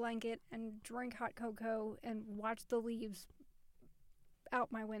up in a blanket and drink hot cocoa and watch the leaves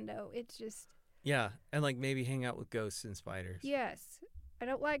out my window. It's just Yeah, and like maybe hang out with ghosts and spiders. yes. I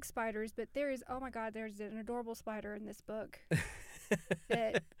don't like spiders, but there's an adorable spider in this book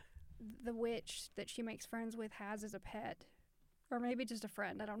that the witch that she makes friends with has as a pet, or maybe just a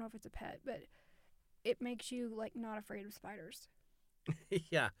friend. I don't know if it's a pet, but it makes you like not afraid of spiders.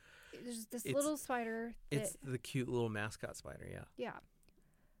 Yeah, There's this It's- little spider that it's the cute little mascot spider. Yeah, yeah.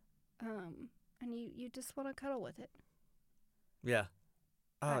 And you just want to cuddle with it. yeah.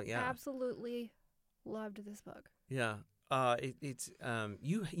 Oh I yeah, absolutely loved this book. yeah. It's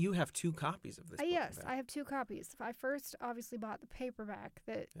you have 2 copies of this. Book, in Yes, fact. I have 2 copies. I first obviously bought the paperback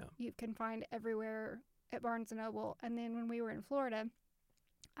that Yeah. you can find everywhere at Barnes & Noble. And then when we were in Florida,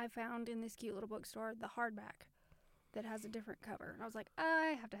 I found in this cute little bookstore the hardback that has a different cover. And I was like,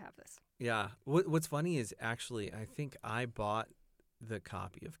 I have to have this. Yeah. What's funny is actually I think I bought the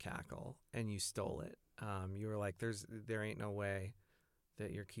copy of Cackle and you stole it. You were like, there ain't no way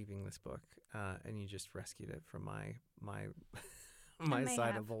that you're keeping this book, and you just rescued it from my my may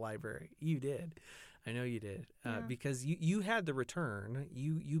side have. of the library. You did. I know you did. Yeah. Because you had the return.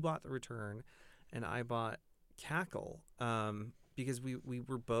 You bought the return, and I bought Cackle. Because we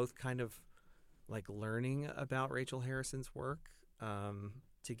were both kind of like learning about Rachel Harrison's work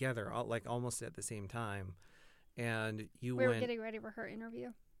together, like almost at the same time. And you We were went. getting ready for her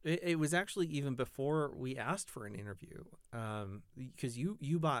interview. It was actually even before we asked for an interview, because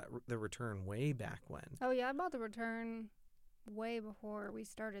you bought the return way back when, Oh, yeah, I bought the return way before we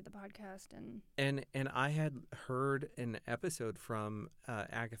started the podcast. And and I had heard an episode from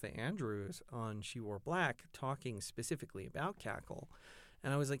Agatha Andrews on She Wore Black talking specifically about Cackle,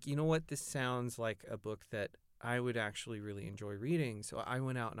 and I was like, you know what, this sounds like a book that I would actually really enjoy reading. So I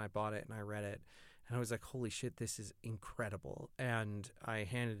went out and I bought it and I read it. And I was like, holy shit, this is incredible. And I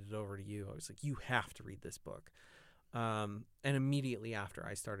handed it over to you. I was like, you have to read this book. And immediately after,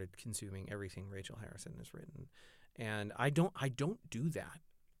 I started consuming everything Rachel Harrison has written. And I don't do that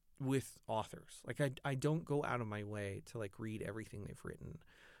with authors. Like I don't go out of my way to like read everything they've written.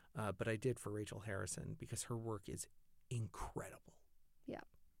 But I did for Rachel Harrison because her work is incredible. yeah.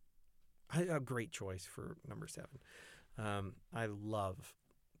 A great choice for number 7. I love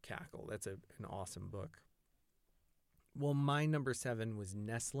Cackle. That's an awesome book. Well, my number 7 was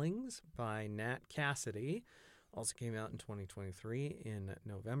Nestlings by Nat Cassidy. Also came out in 2023 in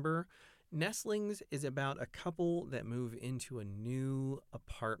November. Nestlings is about a couple that move into a new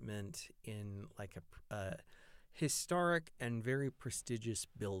apartment in like a historic and very prestigious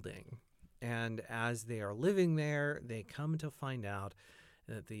building. And as they are living there, they come to find out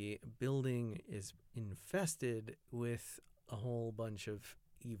that the building is infested with a whole bunch of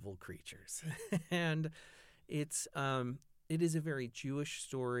evil creatures. And it is a very Jewish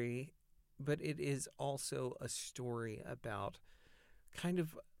story, but it is also a story about kind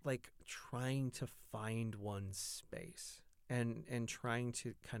of like trying to find one's space and trying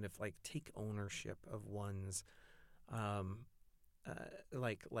to kind of like take ownership of one's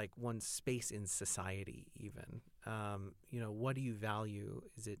like one's space in society even. What do you value?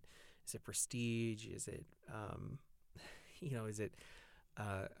 Is it prestige? Is it is it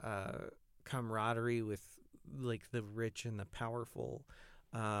camaraderie with like the rich and the powerful?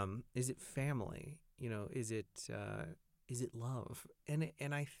 Is it family? Is it love?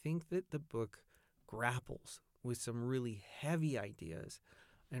 And I think that the book grapples with some really heavy ideas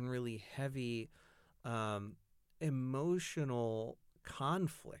and really heavy emotional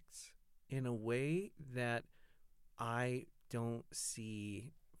conflicts in a way that I don't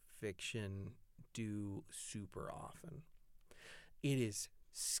see fiction do super often. It is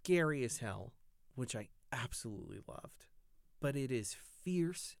scary as hell, which I absolutely loved, but it is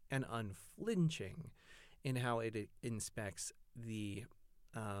fierce and unflinching in how it inspects the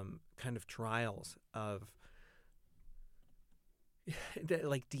kind of trials of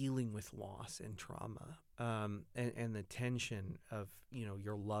like dealing with loss and trauma, and the tension of, you know,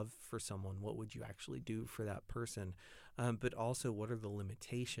 your love for someone. What would you actually do for that person? But also, what are the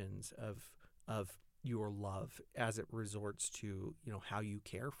limitations of your love as it resorts to, you know, how you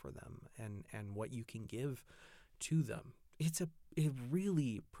care for them and what you can give to them. It's a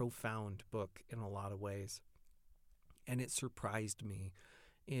really profound book in a lot of ways, and it surprised me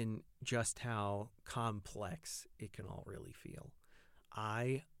in just how complex it can all really feel.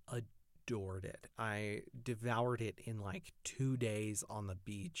 I adored it. I devoured it in like 2 days on the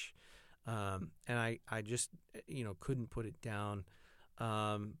beach. And I just, you know, couldn't put it down.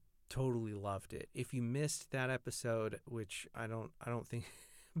 Totally loved it. If you missed that episode, which I don't think,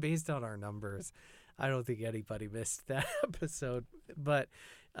 based on our numbers, I don't think anybody missed that episode, but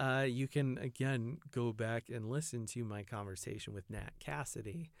you can, again, go back and listen to my conversation with Nat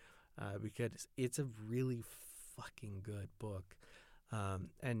Cassidy, because it's a really fucking good book.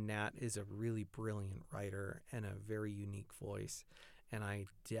 And Nat is a really brilliant writer and a very unique voice. And I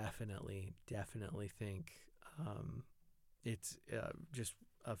definitely think it's just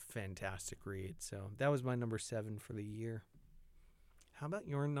a fantastic read. So that was my number 7 for the year. How about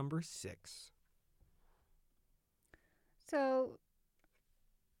your number 6? So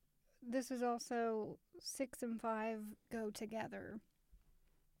this is also 6 and 5 go together.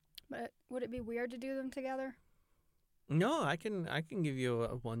 But would it be weird to do them together? No, I can give you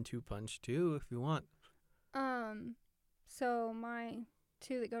a 1-2 punch too if you want. So my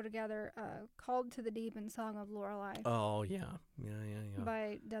 2 that go together, Called to the Deep and Song of Lorelei. Oh yeah.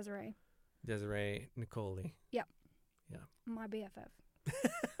 By Desiree. Desiree Nicoli. Yep. Yeah. My BFF.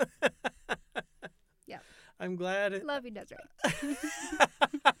 Yep. I'm glad. Love you, Desiree.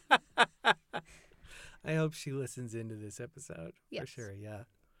 I hope she listens into this episode. Yes. For sure, yeah.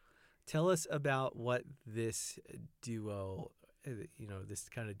 Tell us about what this duo, this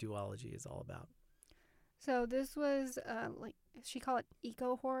kind of duology is all about. So this was, she called it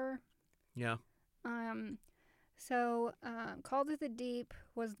eco horror. Yeah. Called to the Deep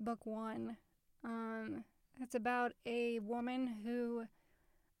was book 1. It's about a woman who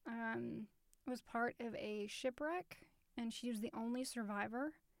was part of a shipwreck, and she was the only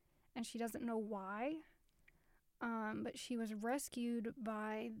survivor, and she doesn't know why. But she was rescued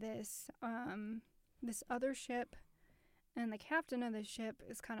by this other ship, and the captain of the ship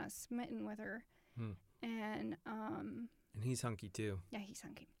is kind of smitten with her. And he's hunky too. Yeah, he's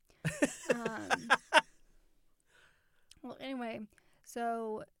hunky. Well, anyway,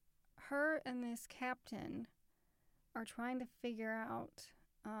 so her and this captain are trying to figure out,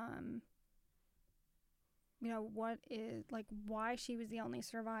 what is, like, why she was the only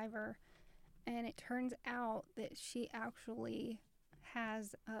survivor. And it turns out that she actually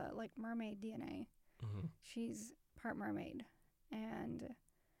has, mermaid DNA. Mm-hmm. She's part mermaid. And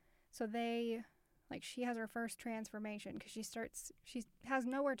so she has her first transformation because she has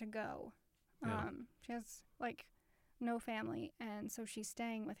nowhere to go. Yeah. She has, no family. And so she's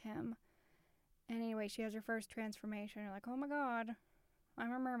staying with him. And anyway, she has her first transformation. You're like, oh my God,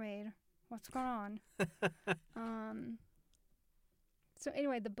 I'm a mermaid. What's going on? So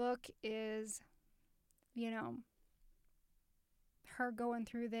anyway, the book is, her going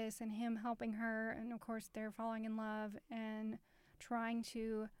through this and him helping her. And, of course, they're falling in love and trying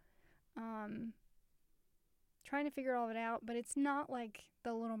to figure all of it out. But it's not like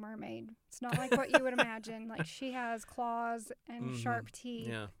The Little Mermaid. It's not like what you would imagine. Like, she has claws and sharp teeth.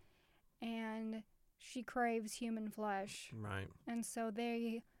 Yeah. And she craves human flesh. Right. And so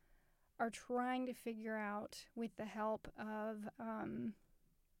they are trying to figure out, with the help of...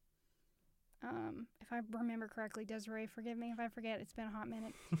 if I remember correctly, Desiree, forgive me if I forget, it's been a hot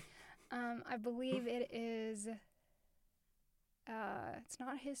minute. I believe it is, it's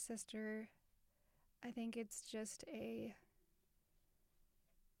not his sister. I think it's just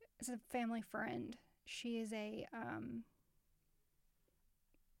it's a family friend. She is a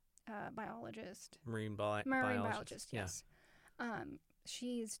biologist. Marine biologist, yeah. yes.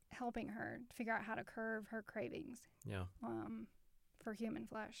 She's helping her figure out how to curb her cravings. Yeah. For human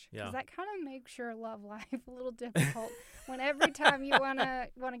flesh, Yeah. because that kind of makes your love life a little difficult. When every time you wanna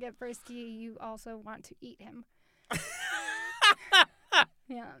get frisky, you also want to eat him.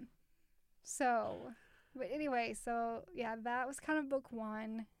 Yeah. So, but anyway, that was kind of book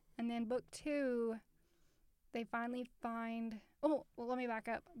 1, and then book 2, they finally find. Oh, well, let me back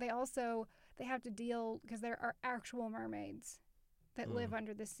up. They have to deal, because there are actual mermaids that live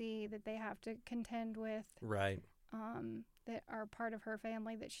under the sea that they have to contend with. Right. That are part of her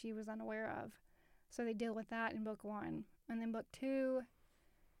family that she was unaware of. So they deal with that in book 1. And then book 2,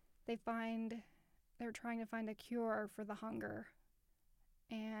 they're trying to find a cure for the hunger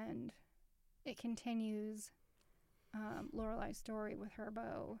and it continues Lorelai's story with her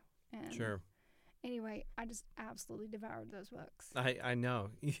beau. And Sure. anyway, I just absolutely devoured those books. I know.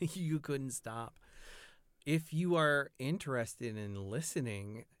 You couldn't stop. If you are interested in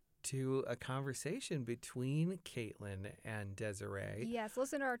listening to a conversation between Caitlin and Desiree, Yes,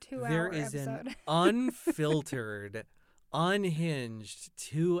 listen to our 2-hour there is episode. an unfiltered, unhinged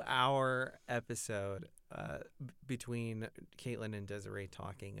 2-hour episode between Caitlin and Desiree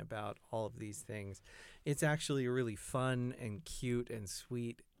talking about all of these things. It's actually a really fun and cute and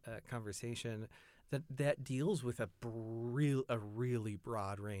sweet conversation that deals with a really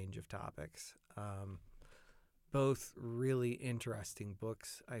broad range of topics. Both really interesting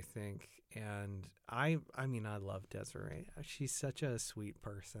books, I think, and I mean, I love Desiree. She's such a sweet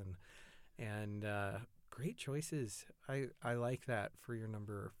person, and great choices. I like that for your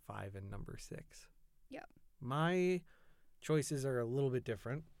number 5 and number 6. Yep. My choices are a little bit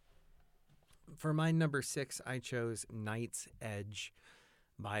different. For my number 6, I chose Night's Edge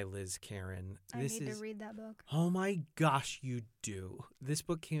by Liz Caron. I need to read that book. Oh my gosh, you do. This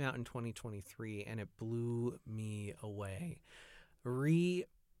book came out in 2023 and it blew me away.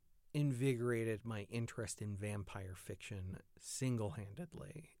 Reinvigorated my interest in vampire fiction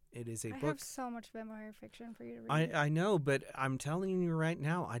single-handedly. It is a book. I have so much vampire fiction for you to read. I know, but I'm telling you right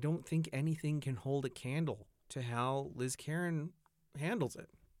now, I don't think anything can hold a candle to how Liz Caron handles it.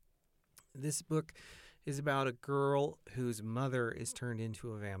 This book is about a girl whose mother is turned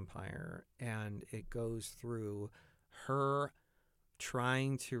into a vampire, and it goes through her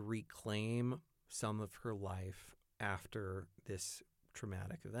trying to reclaim some of her life after this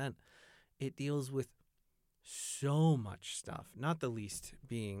traumatic event. It deals with so much stuff, not the least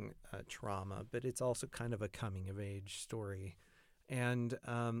being trauma, but it's also kind of a coming-of-age story. And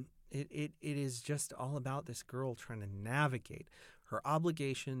it is just all about this girl trying to navigate her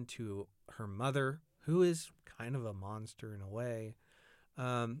obligation to her mother, who is kind of a monster in a way,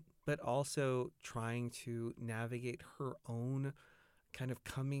 but also trying to navigate her own kind of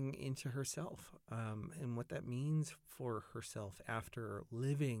coming into herself and what that means for herself after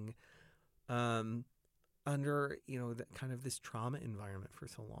living under, kind of this trauma environment for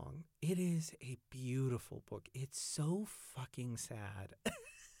so long. It is a beautiful book. It's so fucking sad.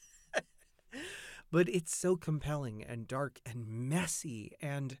 But it's so compelling and dark and messy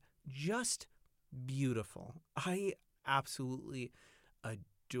and just beautiful. I absolutely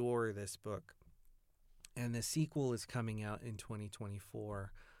adore this book. And the sequel is coming out in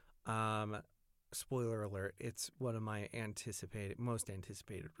 2024. Spoiler alert, it's one of my most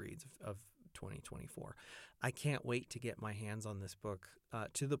anticipated reads of 2024. I can't wait to get my hands on this book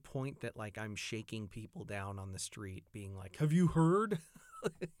to the point that I'm shaking people down on the street being like, have you heard?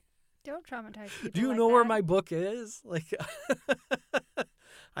 Don't traumatize people. Do you know where my book is?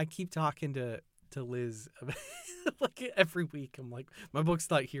 I keep talking to Liz every week. I'm like, my book's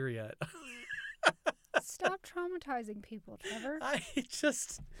not here yet. Stop traumatizing people, Trevor.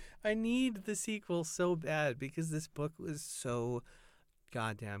 I need the sequel so bad because this book was so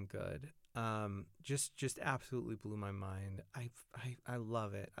goddamn good. Just absolutely blew my mind. I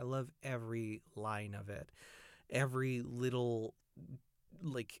love it. I love every line of it. Every little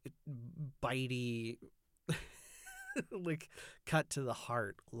bitey cut to the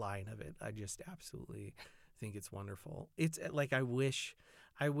heart line of it. I just absolutely think it's wonderful. It's I wish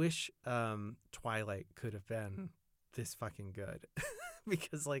Twilight could have been this fucking good.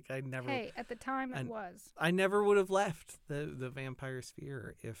 Because I never at the time it was. I never would have left the vampire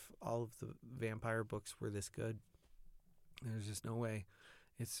sphere if all of the vampire books were this good. There's just no way.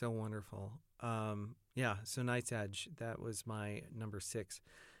 It's so wonderful. So Night's Edge, that was my number 6.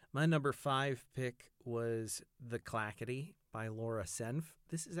 My number 5 pick was The Clackety by Laura Senf.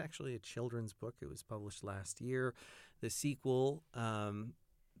 This is actually a children's book. It was published last year. The sequel,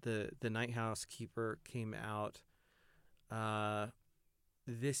 The Night House Keeper, came out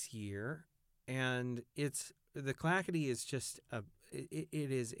this year, and The Clackety is just it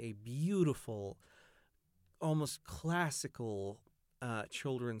is a beautiful, almost classical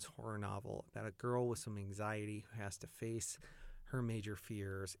children's horror novel about a girl with some anxiety who has to face her major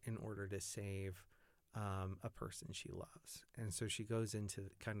fears in order to save a person she loves. And so she goes into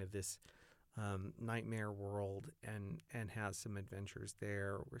kind of this nightmare world and has some adventures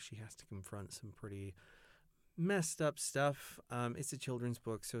there where she has to confront some pretty messed up stuff. It's a children's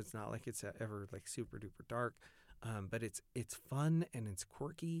book, so it's not like it's ever super duper dark. But it's fun and it's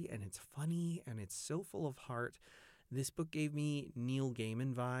quirky and it's funny and it's so full of heart. This book gave me Neil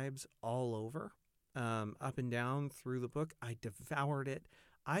Gaiman vibes all over, up and down through the book. I devoured it.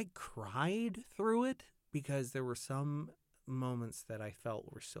 I cried through it because there were some moments that I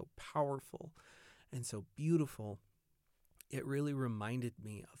felt were so powerful and so beautiful, it really reminded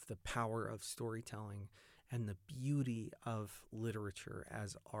me of the power of storytelling and the beauty of literature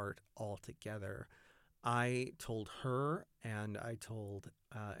as art altogether. I told her and I told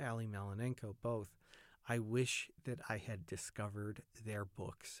Ali Malinenko both, I wish that I had discovered their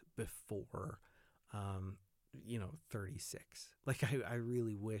books before, 36. Like, I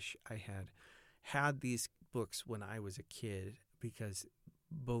really wish I had these books when I was a kid, because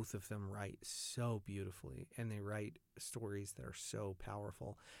both of them write so beautifully and they write stories that are so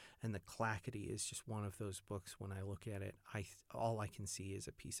powerful. And The Clackety is just one of those books. When I look at it, all I can see is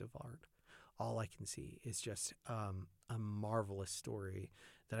a piece of art. All I can see is just a marvelous story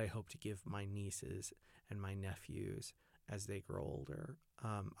that I hope to give my nieces and my nephews as they grow older.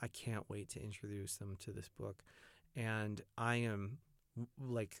 I can't wait to introduce them to this book. And I am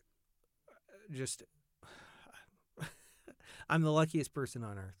like, just, I'm the luckiest person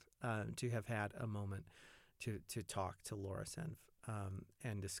on earth to have had a moment to talk to Laura Senf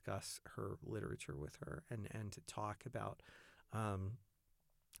and discuss her literature with her, and to talk about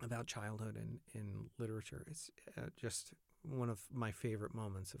childhood in literature. It's just one of my favorite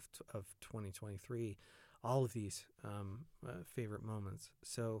moments of 2023. All of these favorite moments.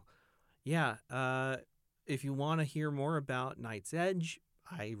 So, yeah, if you want to hear more about Night's Edge,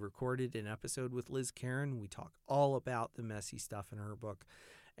 I recorded an episode with Liz Karen. We talk all about the messy stuff in her book.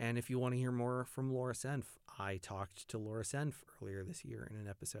 And if you want to hear more from Laura Senf, I talked to Laura Senf earlier this year in an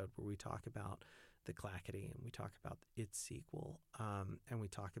episode where we talk about The Clackety, and we talk about its sequel, and we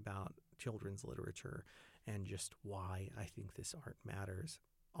talk about children's literature and just why I think this art matters.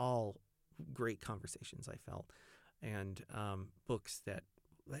 All great conversations, I felt, and books that,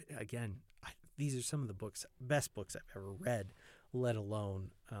 again, these are some of the best books I've ever read, let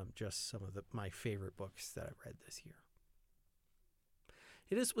alone just some of my favorite books that I've read this year.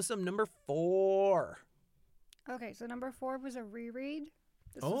 Hit us with some number 4. Okay, so number 4 was a reread.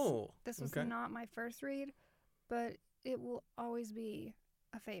 This was okay. not my first read, but it will always be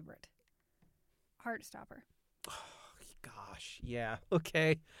a favorite. Heartstopper. Oh, gosh, yeah,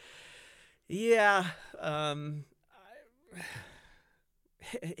 okay. Yeah,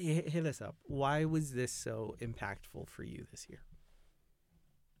 hit us up. Why was this so impactful for you this year?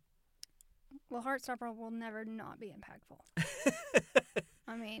 Well, Heartstopper will never not be impactful.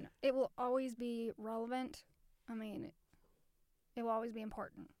 I mean, it will always be relevant. I mean, it will always be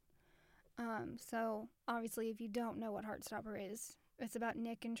important. So, obviously, if you don't know what Heartstopper is, it's about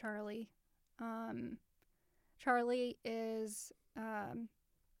Nick and Charlie. Charlie is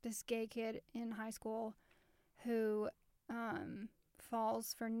this gay kid in high school who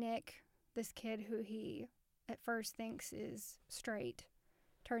falls for Nick, this kid who he at first thinks is straight.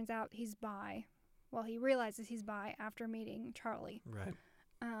 Turns out he's bi. Well, he realizes he's bi after meeting Charlie. Right.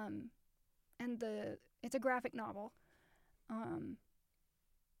 And it's a graphic novel.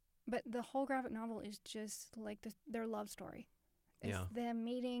 But the whole graphic novel is just like their love story. It's them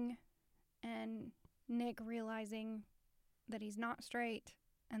meeting and Nick realizing that he's not straight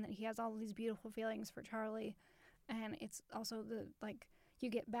and that he has all these beautiful feelings for Charlie. And it's also you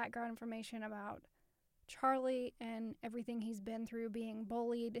get background information about Charlie and everything he's been through, being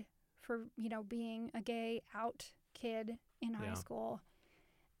bullied for, being a gay out kid in high school,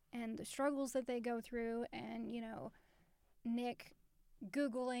 and the struggles that they go through, and, Nick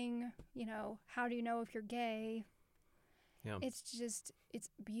Googling, how do you know if you're gay? Yeah. It's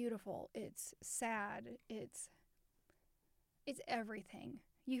beautiful. It's sad. It's everything.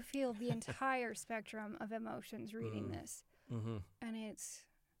 You feel the entire spectrum of emotions reading this. Mm-hmm. And it's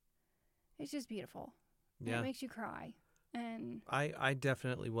just beautiful. Yeah. It makes you cry. And I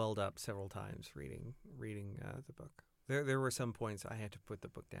definitely welled up several times reading the book. There were some points I had to put the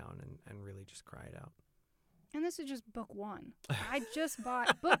book down and really just cry it out. And this is just book 1. I just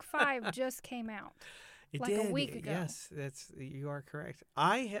bought book 5 just came out. It like did. A week ago. Yes, you are correct.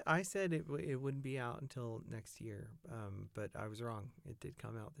 I said it wouldn't be out until next year, but I was wrong. It did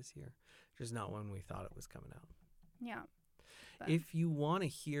come out this year, just not when we thought it was coming out. Yeah. But If you want to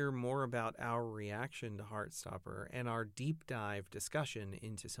hear more about our reaction to Heartstopper and our deep dive discussion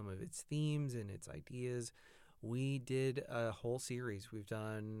into some of its themes and its ideas, we did a whole series. We've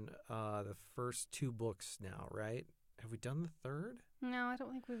done the first 2 books now, right? Have we done the third? No, I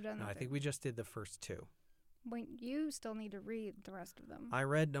don't think we've done that. No, I think we just did the first 2. You still need to read the rest of them. I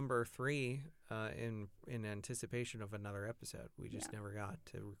read number 3 in anticipation of another episode. We just never got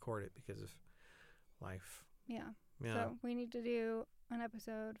to record it because of life. Yeah. Yeah. So we need to do an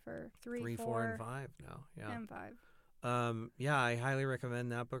episode for 3, 4, and 5 now. Yeah. And 5. Yeah, I highly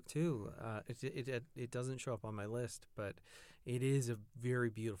recommend that book too. It doesn't show up on my list, but it is a very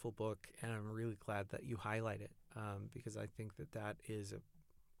beautiful book, and I'm really glad that you highlight it because I think that is a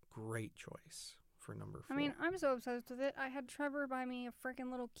great choice for number 4. I mean, I'm so obsessed with it. I had Trevor buy me a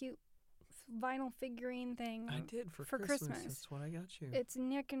freaking little cute vinyl figurine thing. I did for Christmas. That's what I got you. It's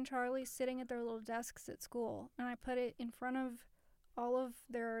Nick and Charlie sitting at their little desks at school, and I put it in front of all of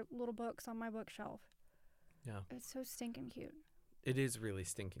their little books on my bookshelf. Yeah. It's so stinking cute. It is really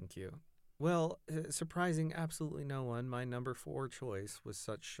stinking cute. Well, surprising absolutely no one, my number 4 choice was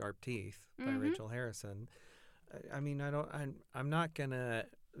Such Sharp Teeth by Rachel Harrison. I mean, I'm not gonna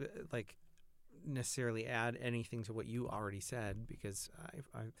necessarily add anything to what you already said because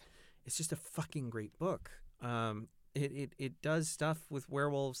it's just a fucking great book. It does stuff with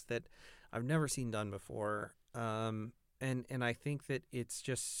werewolves that I've never seen done before. And I think that it's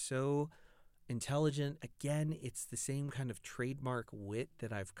just so intelligent. Again, it's the same kind of trademark wit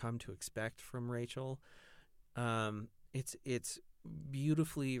that I've come to expect from Rachel. It's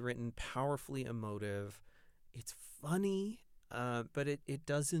beautifully written, powerfully emotive. It's funny, but it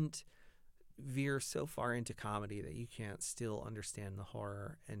doesn't veer so far into comedy that you can't still understand the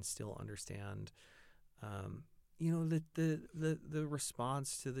horror and still understand, the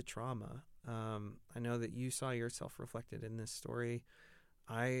response to the trauma. I know that you saw yourself reflected in this story.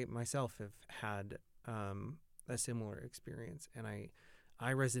 I myself have had a similar experience, and I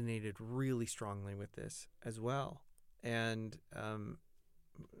resonated really strongly with this as well. And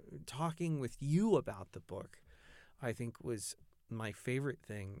talking with you about the book, I think was my favorite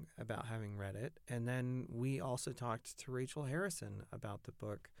thing about having read it. And then we also talked to Rachel Harrison about the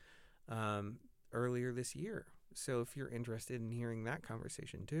book earlier this year. So if you're interested in hearing that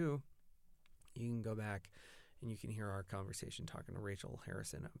conversation too, you can go back and you can hear our conversation talking to Rachel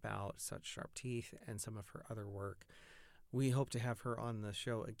Harrison about Such Sharp Teeth and some of her other work. We hope to have her on the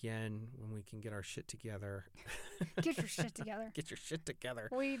show again when we can get our shit together. Get your shit together. Get your shit together.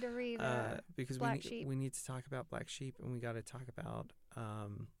 We need to read because Black Sheep. We need to talk about Black Sheep, and we got to talk about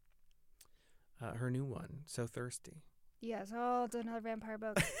her new one, So Thirsty. Yes. Oh, it's another vampire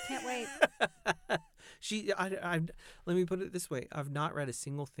book. Can't wait. Let me put it this way. I've not read a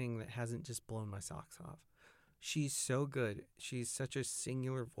single thing that hasn't just blown my socks off. She's so good. She's such a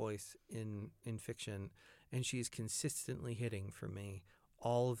singular voice in fiction, and she's consistently hitting for me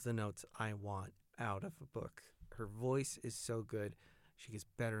all of the notes I want out of a book. Her voice is so good. She gets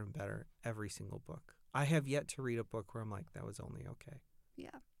better and better every single book. I have yet to read a book where I'm like, that was only okay.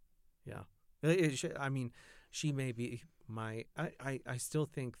 Yeah. Yeah. She may be I still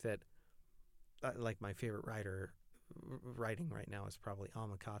think that my favorite writer writing right now is probably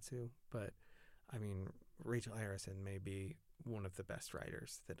Alma Katsu, but I mean, Rachel Harrison may be one of the best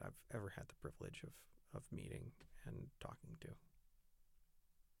writers that I've ever had the privilege of meeting and talking to.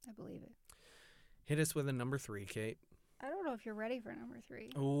 I believe it. Hit us with a number 3, Kate. I don't know if you're ready for number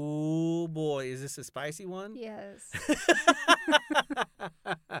 3. Oh boy, is this a spicy one? Yes.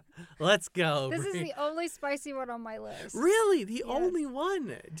 Let's go. This is the only spicy one on my list. Really? The Yes. only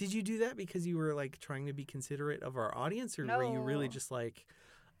one? Did you do that because you were like trying to be considerate of our audience, or were you really No. just like,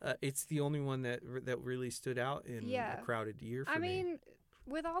 it's the only one that really stood out in a crowded year for me? I mean,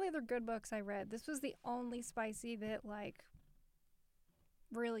 with all the other good books I read, this was the only spicy that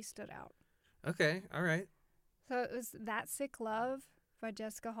really stood out. Okay, all right. So it was That Sick Love by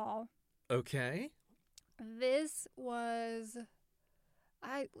Jessica Hall. Okay. This was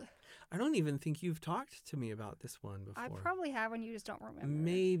I don't even think you've talked to me about this one before. I probably have and you just don't remember.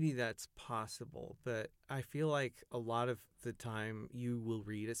 Maybe that's possible, but I feel like a lot of the time you will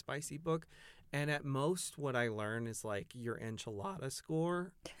read a spicy book, and at most what I learn is like your enchilada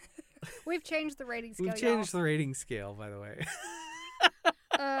score. We've changed the rating scale. We've changed the rating scale, by the way.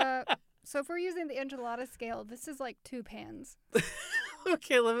 So if we're using the enchilada scale, this is like 2 pans.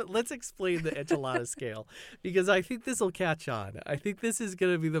 Okay, let's explain the enchilada scale, because I think this will catch on. I think this is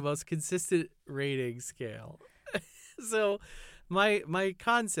going to be the most consistent rating scale. So my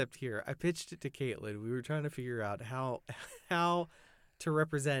concept here, I pitched it to Caitlin. We were trying to figure out how to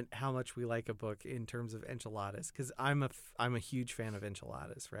represent how much we like a book in terms of enchiladas, because I'm a huge fan of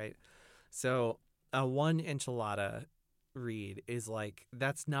enchiladas, right? So a 1 enchilada read is like,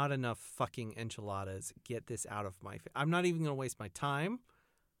 that's not enough fucking enchiladas. Get this out of my face. I'm not even going to waste my time,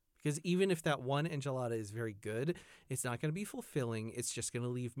 because even if that 1 enchilada is very good, it's not going to be fulfilling. It's just going to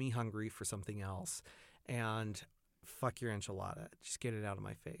leave me hungry for something else. And fuck your enchilada. Just get it out of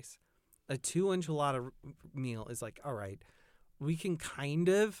my face. A 2 enchilada meal is like, all right, we can kind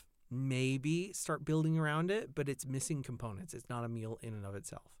of maybe start building around it, but it's missing components. It's not a meal in and of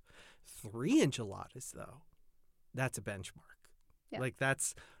itself. 3 enchiladas, though. that's a benchmark. Yeah. Like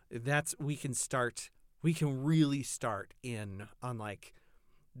that's we can really start in on like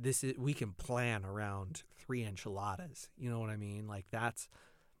we can plan around 3 enchiladas. You know what I mean? Like that's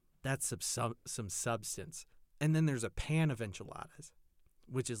some substance. And then there's a pan of enchiladas,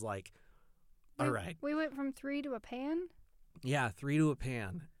 which is like, all right. We went from 3 to a pan? Yeah, 3 to a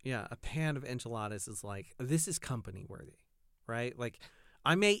pan. Yeah, a pan of enchiladas is like, this is company worthy, right? Like,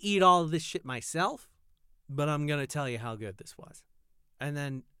 I may eat all of this shit myself, but I'm going to tell you how good this was. And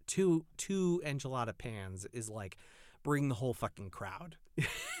then two enchilada pans is like, bring the whole fucking crowd. You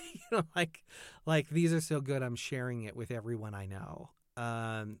know, like these are so good, I'm sharing it with everyone I know.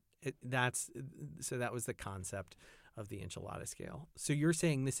 So that was the concept of the enchilada scale. So you're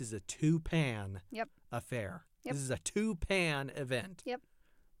saying this is a 2-pan affair. Yep. This is a 2-pan event. Yep.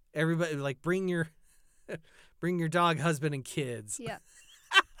 Everybody, like, bring your dog, husband, and kids. Yeah.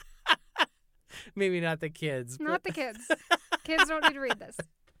 Maybe not the kids. Not the kids. Kids don't need to read this.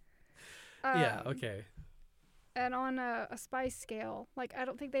 Yeah, okay. And on a spice scale, like, I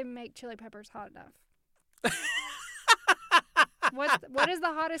don't think they make chili peppers hot enough. What is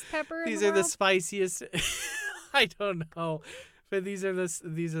the hottest pepper in These the are the world? spiciest. I don't know. But these are the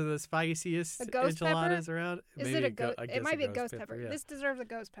spiciest A ghost enchiladas pepper? around. Is Maybe it a ghost? I It guess might be a ghost pepper. Yeah. This deserves a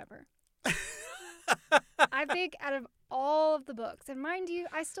ghost pepper. I think out of all of the books, and mind you,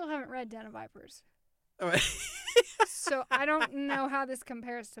 I still haven't read Den of Vipers, All right. so I don't know how this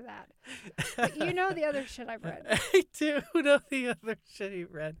compares to that. But you know the other shit I've read. I do know the other shit you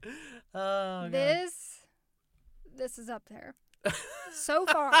read. Oh, God. This is up there. So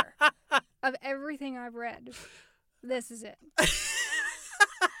far, of everything I've read, this is it.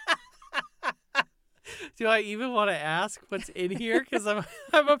 Do I even want to ask what's in here? Because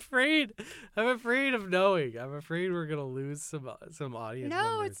I'm afraid of knowing. I'm afraid we're gonna lose some audience.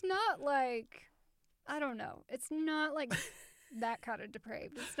 No, members. it's not like, I don't know. It's not like that kind of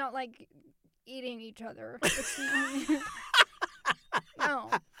depraved. It's not like eating each other. It's no.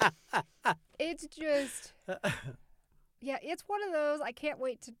 It's just, yeah, it's one of those. I can't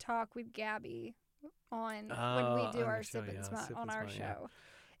wait to talk with Gabby on when we do on our your show, Sip and yeah, Smut Sip on and our Smut, yeah. show.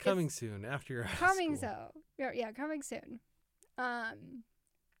 Coming soon after your Coming school. coming soon.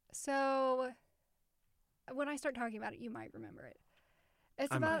 So when I start talking about it, you might remember it.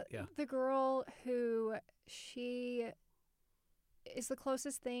 It's I about might, yeah. the girl who she is the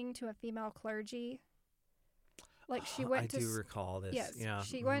closest thing to a female clergy. Like she went I to do recall this. yes, Yeah.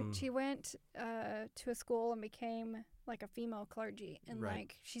 she went to a school and became like a female clergy, and Right.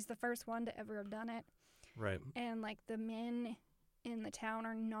 like she's the first one to ever have done it. Right. And like the men in the town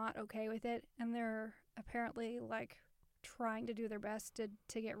are not okay with it, and they're apparently like trying to do their best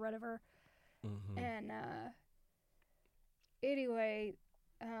to get rid of her. Mm-hmm. And anyway,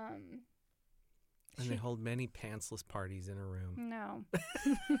 And they hold many pantsless parties in a room. no.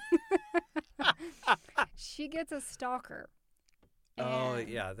 She gets a stalker. Oh, And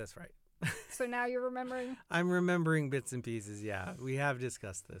yeah, that's right. So now you're remembering? I'm remembering bits and pieces. Yeah, we have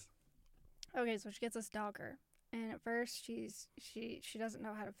discussed this. Okay, so she gets a stalker. And at first she doesn't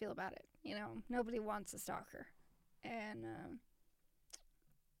know how to feel about it. You know, nobody wants a stalker. And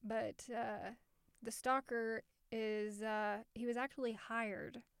but the stalker is he was actually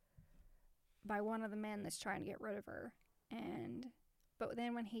hired by one of the men that's trying to get rid of her. But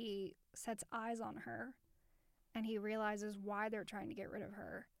then when he sets eyes on her and he realizes why they're trying to get rid of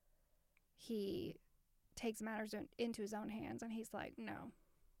her, he takes matters into his own hands, and he's like, no,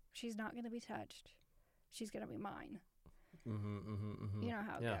 she's not going to be touched. She's going to be mine. Mm-hmm. You know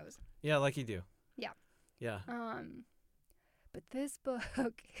how it goes. Yeah, like you do. Yeah. Yeah. But this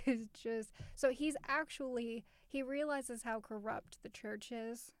book is just, so he realizes how corrupt the church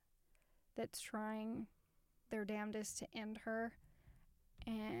is that's trying their damnedest to end her.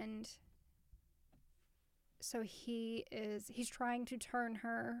 And so he's trying to turn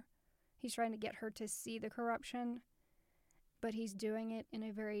her, he's trying to get her to see the corruption, but he's doing it in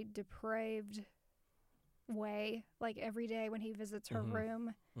a very depraved way. Like every day when he visits her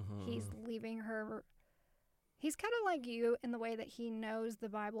room, he's leaving her. He's kind of like you in the way that he knows the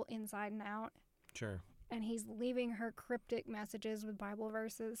Bible inside and out. Sure. And he's leaving her cryptic messages with Bible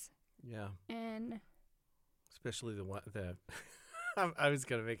verses. Yeah. And especially the one that I was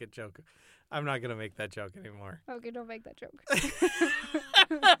gonna make a joke. I'm not gonna make that joke anymore. okay, don't make that joke.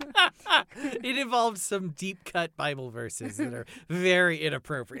 It involved some deep cut Bible verses that are very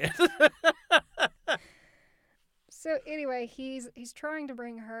inappropriate. So anyway, he's trying to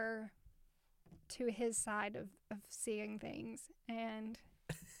bring her to his side of seeing things. And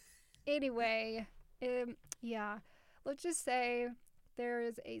anyway, yeah, let's just say there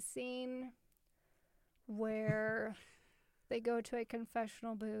is a scene where they go to a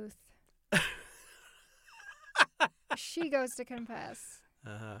confessional booth. She goes to confess,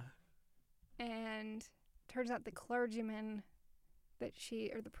 and turns out the clergyman that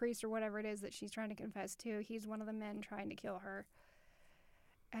she, or the priest or whatever it is that she's trying to confess to, he's one of the men trying to kill her.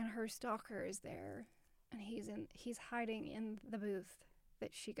 And her stalker is there, and he's hiding in the booth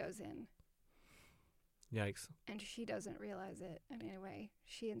that she goes in. Yikes. And she doesn't realize it. And anyway,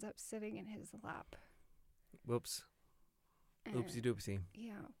 she ends up sitting in his lap. Whoops. And, Oopsie doopsie.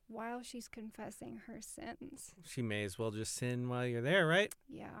 yeah, while she's confessing her sins. She may as well just sin while you're there, right?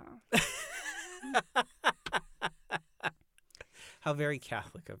 Yeah. How very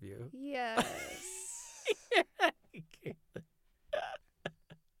Catholic of you. Yes.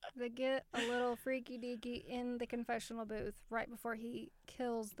 They get a little freaky deaky in the confessional booth right before he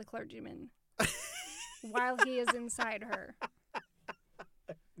kills the clergyman while he is inside her.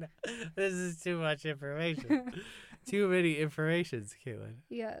 No, this is too much information. Too many informations, Caitlin.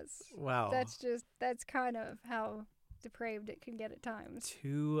 Yes. Wow. That's kind of how depraved it can get at times.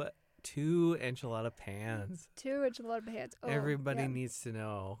 Two enchilada pans. 2 enchilada pans. Oh, Everybody yeah. needs to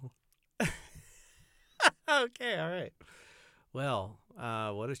know. Okay, all right. Well,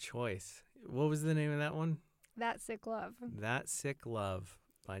 what a choice. What was the name of that one? That Sick Love. That Sick Love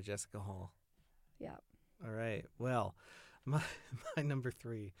by Jessica Hall. Yeah. All right. Well, my number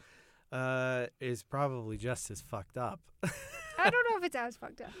 3 is probably just as fucked up. I don't know if it's as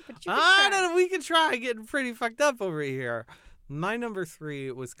fucked up, but you can I try. don't know. We can try getting pretty fucked up over here. My number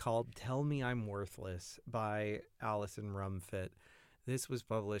 3 was called Tell Me I'm Worthless by Alison Rumfitt. This was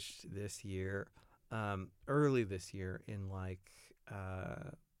published this year, early this year in I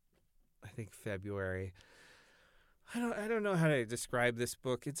think February. I don't know how to describe this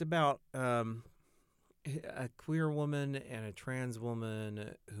book. It's about a queer woman and a trans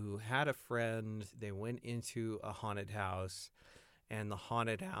woman who had a friend. They went into a haunted house, and the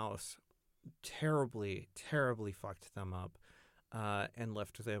haunted house terribly, terribly fucked them up and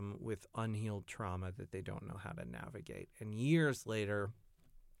left them with unhealed trauma that they don't know how to navigate. And years later,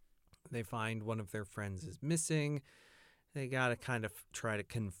 they find one of their friends is missing. They got to kind of try to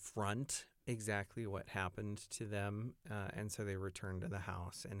confront exactly what happened to them. And so they return to the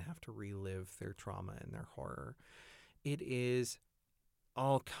house and have to relive their trauma and their horror. It is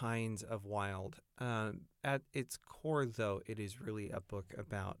all kinds of wild. At its core, though, it is really a book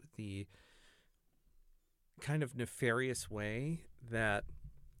about the kind of nefarious way that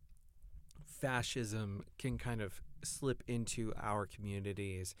fascism can kind of slip into our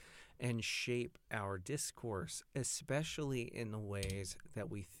communities and shape our discourse, especially in the ways that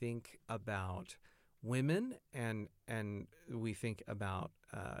we think about women and we think about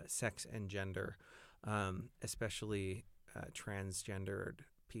sex and gender, especially transgendered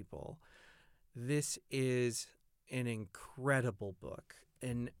people. This is an incredible book,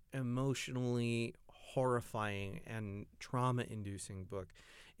 an emotionally horrifying and trauma-inducing book.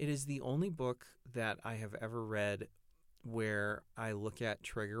 It is the only book that I have ever read where I look at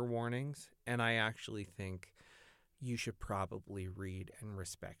trigger warnings and I actually think you should probably read and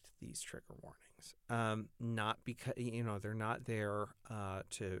respect these trigger warnings. Not because, they're not there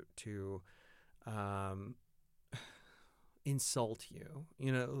to insult you,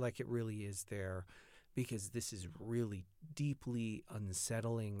 like it really is there because this is really deeply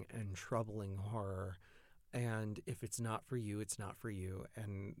unsettling and troubling horror. And if it's not for you, it's not for you.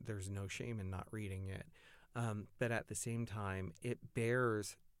 And there's no shame in not reading it. But at the same time, it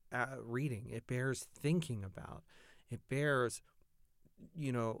bears reading. It bears thinking about. It bears,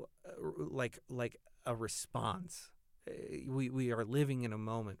 like a response. We are living in a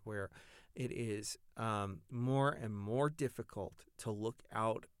moment where it is more and more difficult to look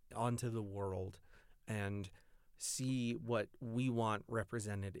out onto the world and see what we want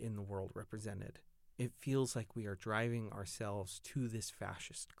represented in the world represented. It feels like we are driving ourselves to this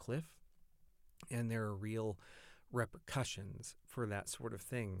fascist cliff, and there are real repercussions for that sort of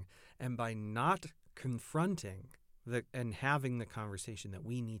thing. And by not confronting and having the conversation that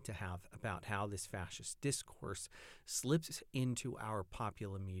we need to have about how this fascist discourse slips into our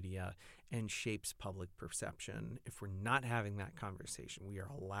popular media and shapes public perception, if we're not having that conversation, we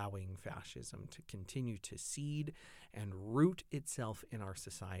are allowing fascism to continue to seed and root itself in our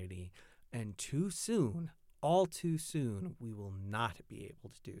society. And too soon, all too soon, we will not be able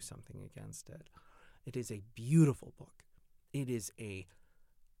to do something against it. It is a beautiful book. It is a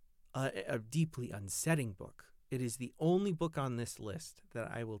deeply unsettling book. It is the only book on this list that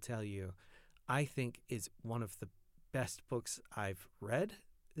I will tell you I think is one of the best books I've read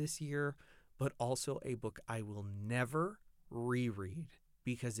this year, but also a book I will never reread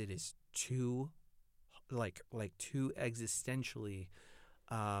because it is too like too existentially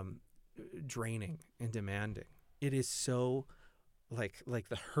draining and demanding. It is so like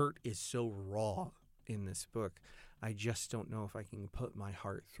the hurt is so raw in this book. I just don't know if I can put my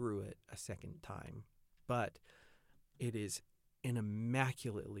heart through it a second time. But it is an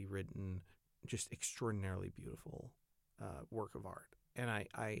immaculately written, just extraordinarily beautiful work of art. And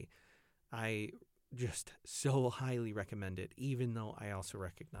I just so highly recommend it, even though I also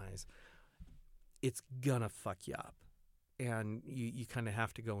recognize it's gonna fuck you up. And you kind of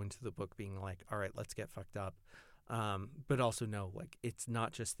have to go into the book being like, all right, let's get fucked up. But also know, like, it's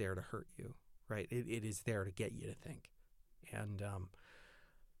not just there to hurt you, right? It is there to get you to think. And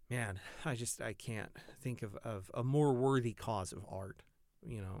man, I can't think of a more worthy cause of art,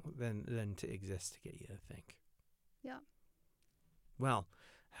 than to exist to get you to think. Yeah. Well,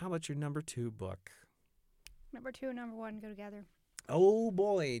 how about your number 2 book? Number 2 and number 1 go together. Oh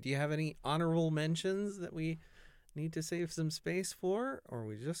boy, do you have any honorable mentions that we need to save some space for, or are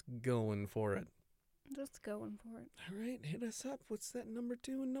we just going for it? Just going for it. All right, hit us up. What's that number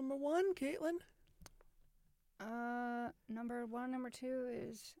 2 and number 1, Caitlin? Number 1, number 2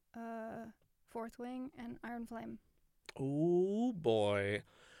 is Fourth Wing and Iron Flame. Oh boy,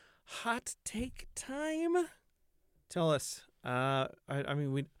 hot take time. Tell us. I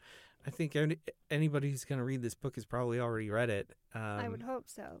think anybody who's gonna read this book has probably already read it. I would hope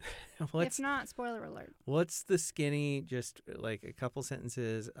so. If not, spoiler alert. What's the skinny, just like a couple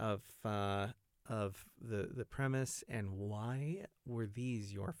sentences of the premise, and why were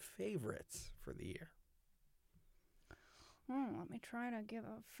these your favorites for the year? Let me try to give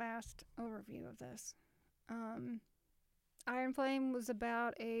a fast overview of this. Iron Flame was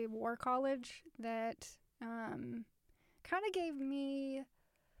about a war college that kind of gave me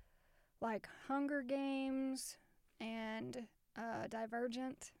like Hunger Games and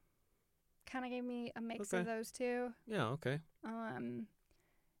Divergent. Kind of gave me a mix of those two. Yeah, okay.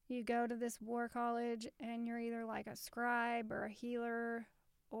 You go to this war college and you're either like a scribe or a healer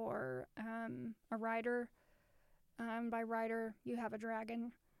or a writer. By writer, you have a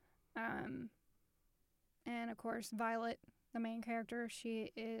dragon. And of course, Violet, the main character,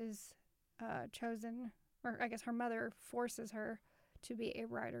 she is chosen, or I guess her mother forces her to be a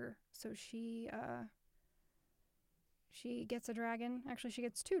writer. So she gets a dragon. Actually, she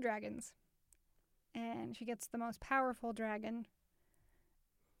gets 2 dragons. And she gets the most powerful dragon.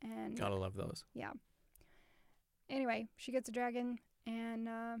 And gotta love those. Yeah. Anyway, she gets a dragon and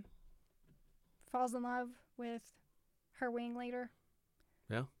falls in love with her wing leader.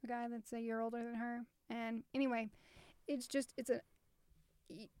 Yeah. The guy that's a year older than her. And anyway,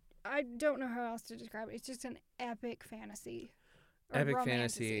 I don't know how else to describe it. It's just an epic fantasy. Epic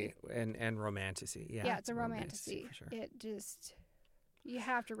fantasy and romantasy. Yeah, it's a romantasy. For sure. It just, you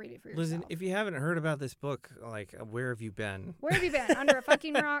have to read it for yourself. Listen, if you haven't heard about this book, like, where have you been? Where have you been? Under a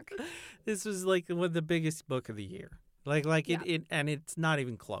fucking rock? This was like the biggest book of the year. It and it's not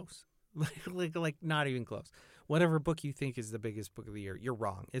even close. like not even close. Whatever book you think is the biggest book of the year, you're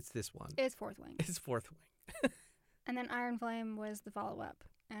wrong. It's this one. It's Fourth Wing. It's Fourth Wing. And then Iron Flame was the follow-up.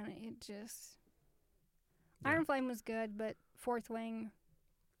 And it just... Yeah. Iron Flame was good, but Fourth Wing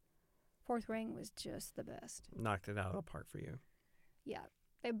was just the best. Knocked it out of the park for you. Yeah.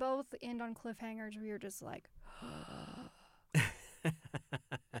 They both end on cliffhangers where you're just like...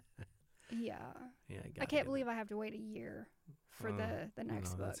 Yeah. I can't believe I have to wait a year for the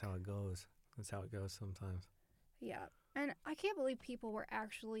next book. That's how it goes. That's how it goes sometimes. Yeah. And I can't believe people were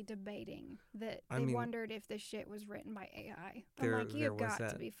actually debating that they wondered if this shit was written by AI. I'm like, you've got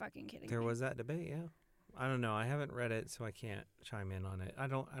to be fucking kidding me. There was that debate, yeah. I don't know. I haven't read it, so I can't chime in on it. I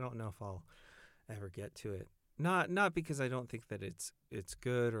don't know if I'll ever get to it. Not because I don't think that it's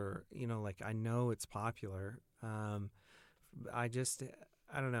good, or like, I know it's popular. I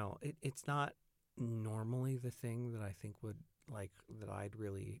don't know. It's not normally the thing that I think would that I'd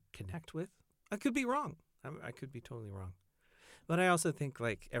really connect with. I could be wrong. I could be totally wrong. But I also think,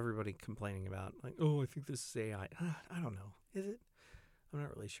 like, everybody complaining about, like, oh, I think this is AI. I don't know. Is it? I'm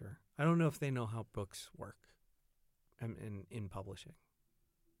not really sure. I don't know if they know how books work in publishing.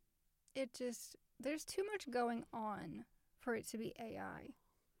 It just, there's too much going on for it to be AI.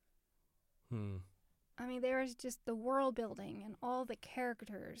 I mean, there's just the world building and all the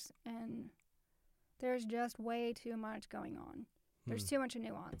characters, and there's just way too much going on. There's too much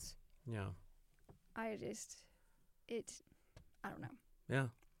nuance. Yeah. I don't know. Yeah.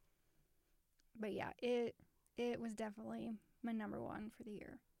 But yeah, it was definitely my number 1 for the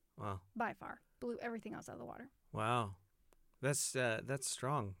year. Wow. By far. Blew everything else out of the water. Wow. That's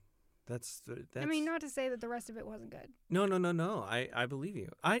strong. That's I mean, not to say that the rest of it wasn't good. no. I believe you.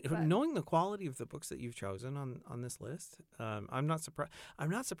 But- Knowing the quality of the books that you've chosen on this list, I'm not surprised. I'm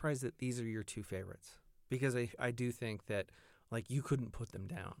not surprised that these are your two favorites, because I do think that like you couldn't put them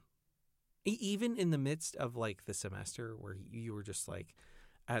down, even in the midst of like the semester where you were just like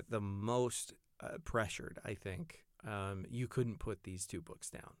at the most pressured. I think you couldn't put these two books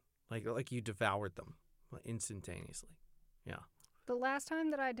down. Like you devoured them instantaneously. Yeah. The last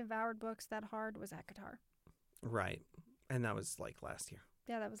time that I devoured books that hard was ACOTAR. Right. And that was like last year.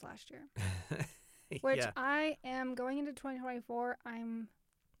 Yeah, that was last year. Which yeah. I am going into 2024.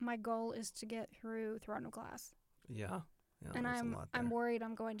 My goal is to get through Throne of Glass, Yeah. and there's a lot I'm there. worried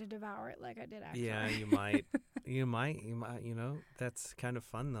I'm going to devour it like I did ACOTAR. Yeah, you might. You might. You know, that's kind of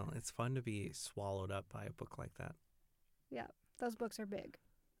fun though. It's fun to be swallowed up by a book like that. Yeah, those books are big,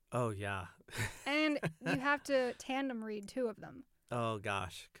 Oh yeah. and you have to tandem read 2 of them. Oh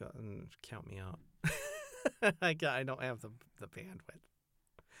gosh, count me out. I don't have the bandwidth.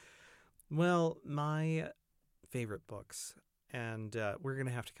 Well, my favorite books, and we're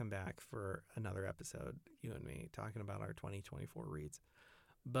gonna have to come back for another episode, you and me, talking about our 2024 reads.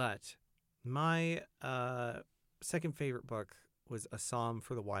 But my second favorite book was A Psalm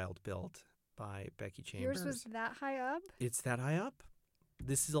for the Wild Built by Becky Chambers. Yours was that high up? It's that high up.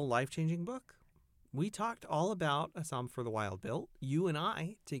 This is a life-changing book. We talked all about A Psalm for the Wild Built, you and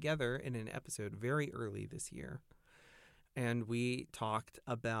I, together in an episode very early this year. And we talked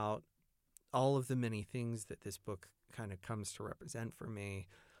about all of the many things that this book kind of comes to represent for me.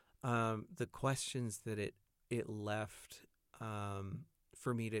 The questions that it left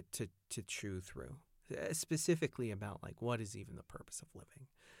for me to chew through, specifically about like what is even the purpose of living.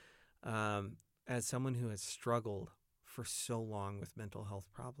 As someone who has struggled for so long with mental health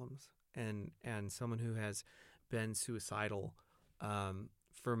problems, and someone who has been suicidal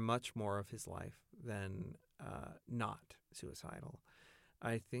for much more of his life than not suicidal,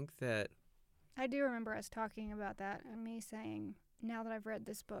 I think that I do remember us talking about that and me saying, now that I've read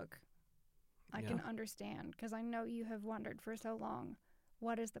this book, I can understand, because I know you have wondered for so long,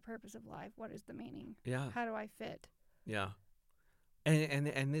 what is the purpose of life? What is the meaning? yeah, How do I fit? yeah,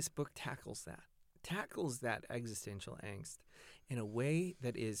 and this book tackles that existential angst in a way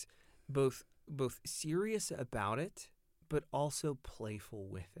that is both serious about it, but also playful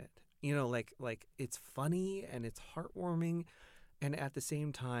with it. You know, like it's funny and it's heartwarming, and at the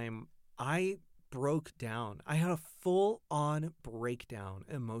same time, I broke down. I had a full-on breakdown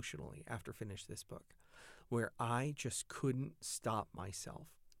emotionally after finishing this book, where I just couldn't stop myself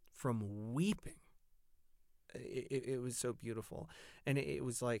from weeping. It was so beautiful, and it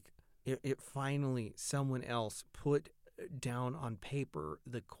was like it finally someone else put down on paper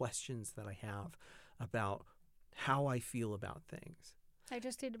the questions that I have about how I feel about things. I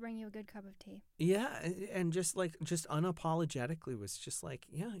just need to bring you a good cup of tea. Yeah, and just unapologetically was just like,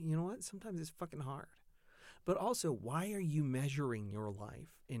 yeah, you know what? Sometimes it's fucking hard. But also, why are you measuring your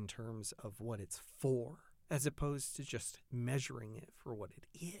life in terms of what it's for, as opposed to just measuring it for what it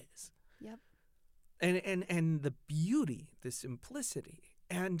is? Yep. And the beauty, the simplicity,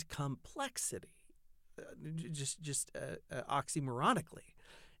 and complexity, just oxymoronically,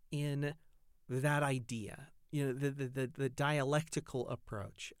 in that idea. You know, the dialectical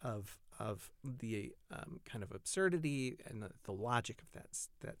approach of the kind of absurdity and the logic of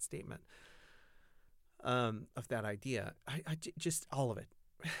that statement, of that idea. I just all of it.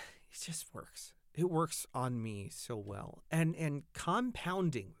 It just works. It works on me so well. And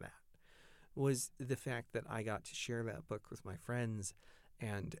compounding that was the fact that I got to share that book with my friends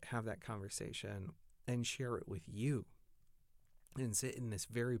and have that conversation and share it with you and sit in this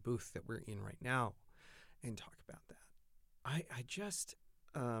very booth that we're in right now and talk about that. I just,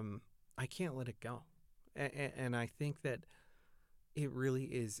 I can't let it go. And I think that it really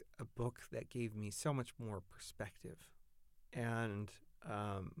is a book that gave me so much more perspective. And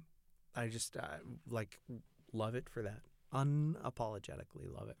I just love it for that.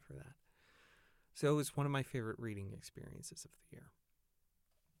 Unapologetically love it for that. So it was one of my favorite reading experiences of the year.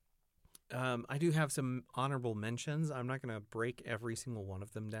 I do have some honorable mentions. I'm not going to break every single one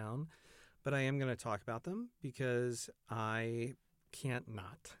of them down, but I am going to talk about them because I can't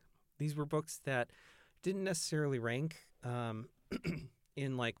not. These were books that didn't necessarily rank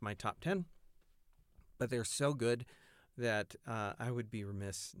in like my top 10, but they're so good that I would be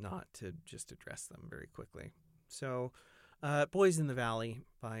remiss not to just address them very quickly. So, Boys in the Valley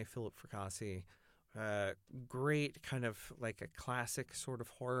by Philip Fracassi. Great, kind of like a classic sort of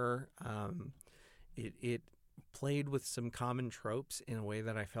horror. It played with some common tropes in a way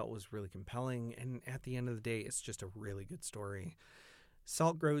that I felt was really compelling, and at the end of the day, it's just a really good story.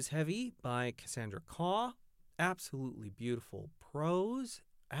 Salt Grows Heavy by Cassandra Caw. Absolutely beautiful prose.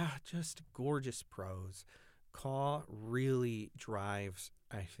 Just gorgeous prose. Caw really drives,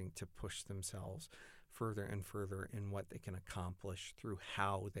 I think, to push themselves further and further in what they can accomplish through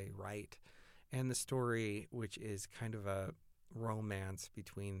how they write. And the story, which is kind of a romance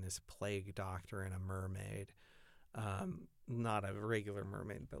between this plague doctor and a mermaid. Not a regular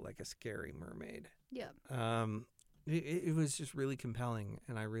mermaid, but like a scary mermaid. Yep. It was just really compelling,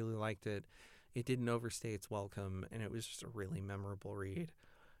 and I really liked it. It didn't overstay its welcome, and it was just a really memorable read.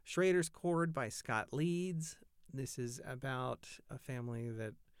 Schrader's Chord by Scott Leeds. This is about a family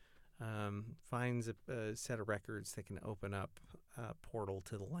that finds a set of records that can open up a portal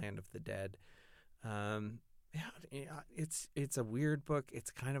to the land of the dead. It's a weird book.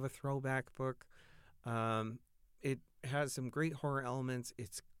 It's kind of a throwback book. It has some great horror elements.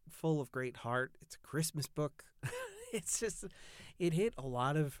 It's full of great heart. It's a Christmas book. It hit a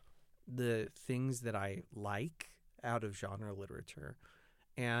lot of the things that I like out of genre literature,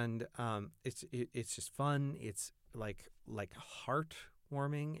 and it's just fun. It's like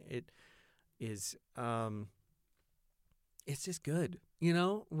heartwarming. It is. It's just good. You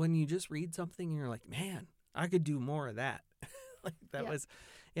know, when you just read something and you're like, man, I could do more of that. That was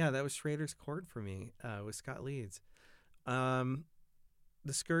Schrader's Chord for me with Scott Leeds. The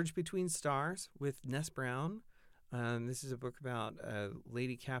Scourge Between Stars with Ness Brown. This is a book about a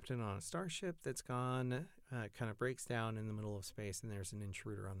lady captain on a starship that's gone, kind of breaks down in the middle of space, and there's an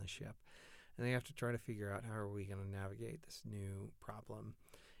intruder on the ship. And they have to try to figure out how are we going to navigate this new problem.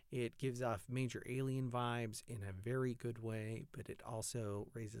 It gives off major alien vibes in a very good way, but it also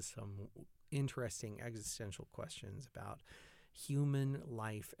raises some interesting existential questions about human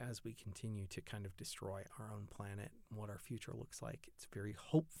life as we continue to kind of destroy our own planet and what our future looks like. It's very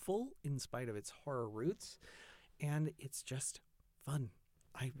hopeful in spite of its horror roots, and it's just fun.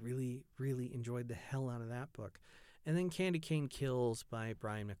 I really, really enjoyed the hell out of that book. And then Candy Cane Kills by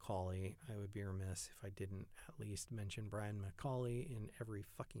Brian McCauley. I would be remiss if I didn't at least mention Brian McCauley in every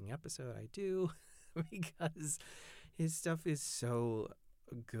fucking episode I do because his stuff is so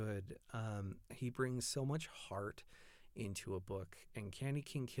good. He brings so much heart into a book, and Candy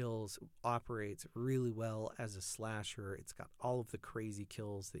Cane Kills operates really well as a slasher. It's got all of the crazy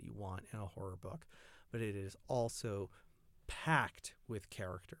kills that you want in a horror book, but it is also packed with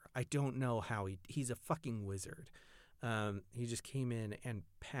character. I don't know how he's a fucking wizard. He just came in and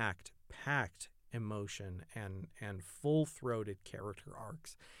packed emotion and full-throated character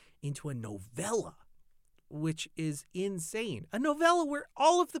arcs into a novella, which is insane. A novella where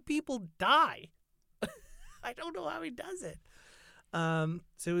all of the people die. I don't know how he does it.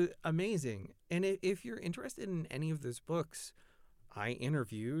 So amazing. And if you're interested in any of those books, I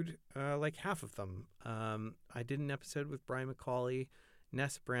interviewed like half of them. I did an episode with Brian McCauley,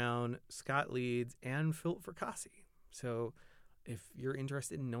 Ness Brown, Scott Leeds, and Philip Fracassi. So if you're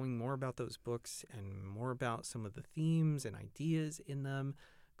interested in knowing more about those books and more about some of the themes and ideas in them,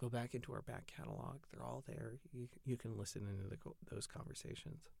 go back into our back catalog. They're all there. You can listen into those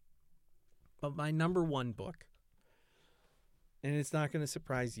conversations. But my number one book, and it's not going to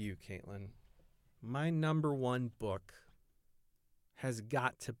surprise you, Caitlin, my number one book has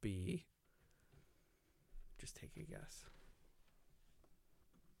got to be, just take a guess.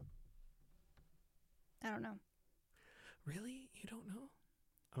 I don't know. Really? You don't know?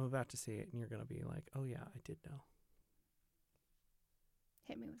 I'm about to say it, and you're going to be like, oh, yeah, I did know.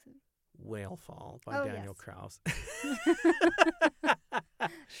 Hit me with it. Whale Fall by Daniel Kraus.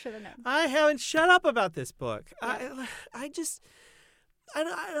 Should have known. I haven't shut up about this book. Yeah. I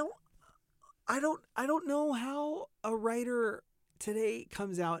don't know how a writer today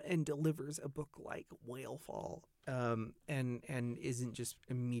comes out and delivers a book like Whale Fall, and isn't just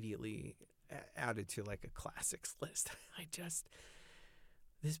immediately added to like a classics list.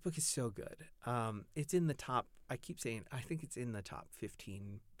 This book is so good. It's in the top, I keep saying, I think it's in the top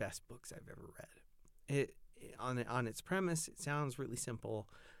 15 best books I've ever read. On its premise, it sounds really simple.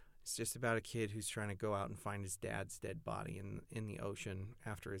 It's just about a kid who's trying to go out and find his dad's dead body in the ocean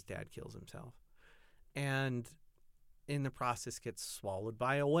after his dad kills himself. And in the process gets swallowed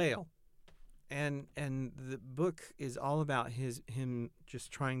by a whale. And the book is all about him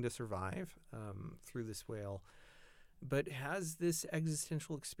just trying to survive through this whale, but has this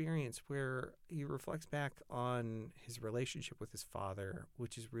existential experience where he reflects back on his relationship with his father,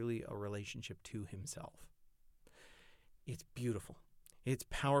 which is really a relationship to himself. It's beautiful. It's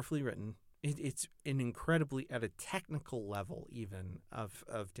powerfully written. It's an incredibly, at a technical level even, of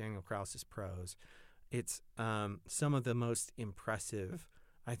Daniel Kraus's prose. It's some of the most impressive,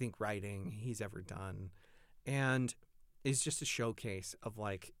 I think, writing he's ever done. And is just a showcase of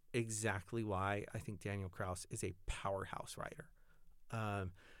like exactly why I think Daniel Kraus is a powerhouse writer.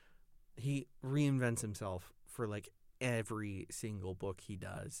 He reinvents himself for like every single book he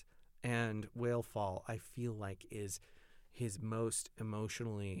does. And Whalefall, I feel like, is his most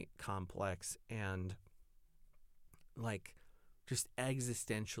emotionally complex and like just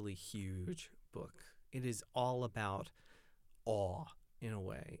existentially huge book. It is all about awe in a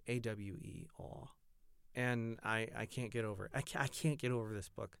way, AWE, awe. And I can't get over it. I can't get over this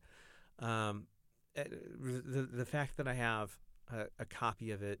book. The fact that I have a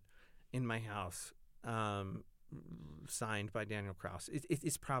copy of it in my house, signed by Daniel Kraus,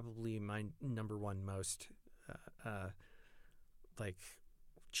 it's probably my number one most like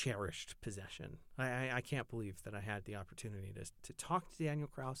cherished possession. I can't believe that I had the opportunity to talk to Daniel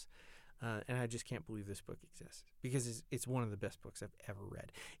Kraus, and I just can't believe this book exists because it's one of the best books I've ever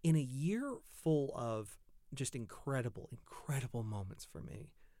read. In a year full of just incredible moments for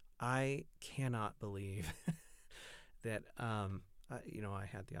me, I cannot believe that I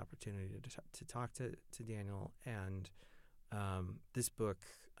had the opportunity to talk to Daniel, and this book,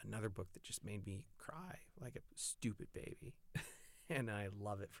 another book that just made me cry like a stupid baby. And I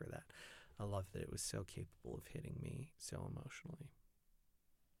love it for that. I love that it was so capable of hitting me so emotionally.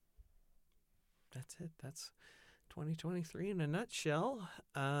 That's it. That's 2023 in a nutshell.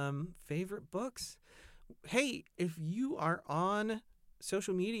 Favorite books. Hey, if you are on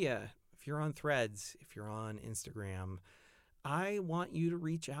social media, if you're on Threads, if you're on Instagram, I want you to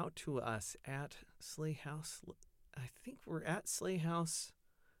reach out to us at Sley House. I think we're at Sley House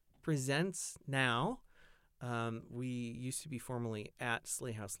Presents now. We used to be formerly at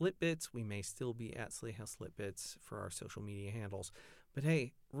Sley House Litbits. We may still be at Sley House Litbits for our social media handles. But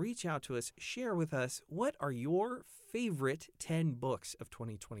hey, reach out to us. Share with us, what are your favorite 10 books of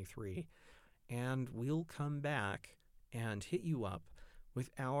 2023? And we'll come back and hit you up with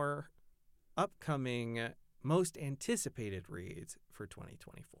our upcoming most anticipated reads for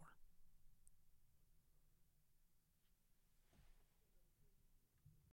 2024.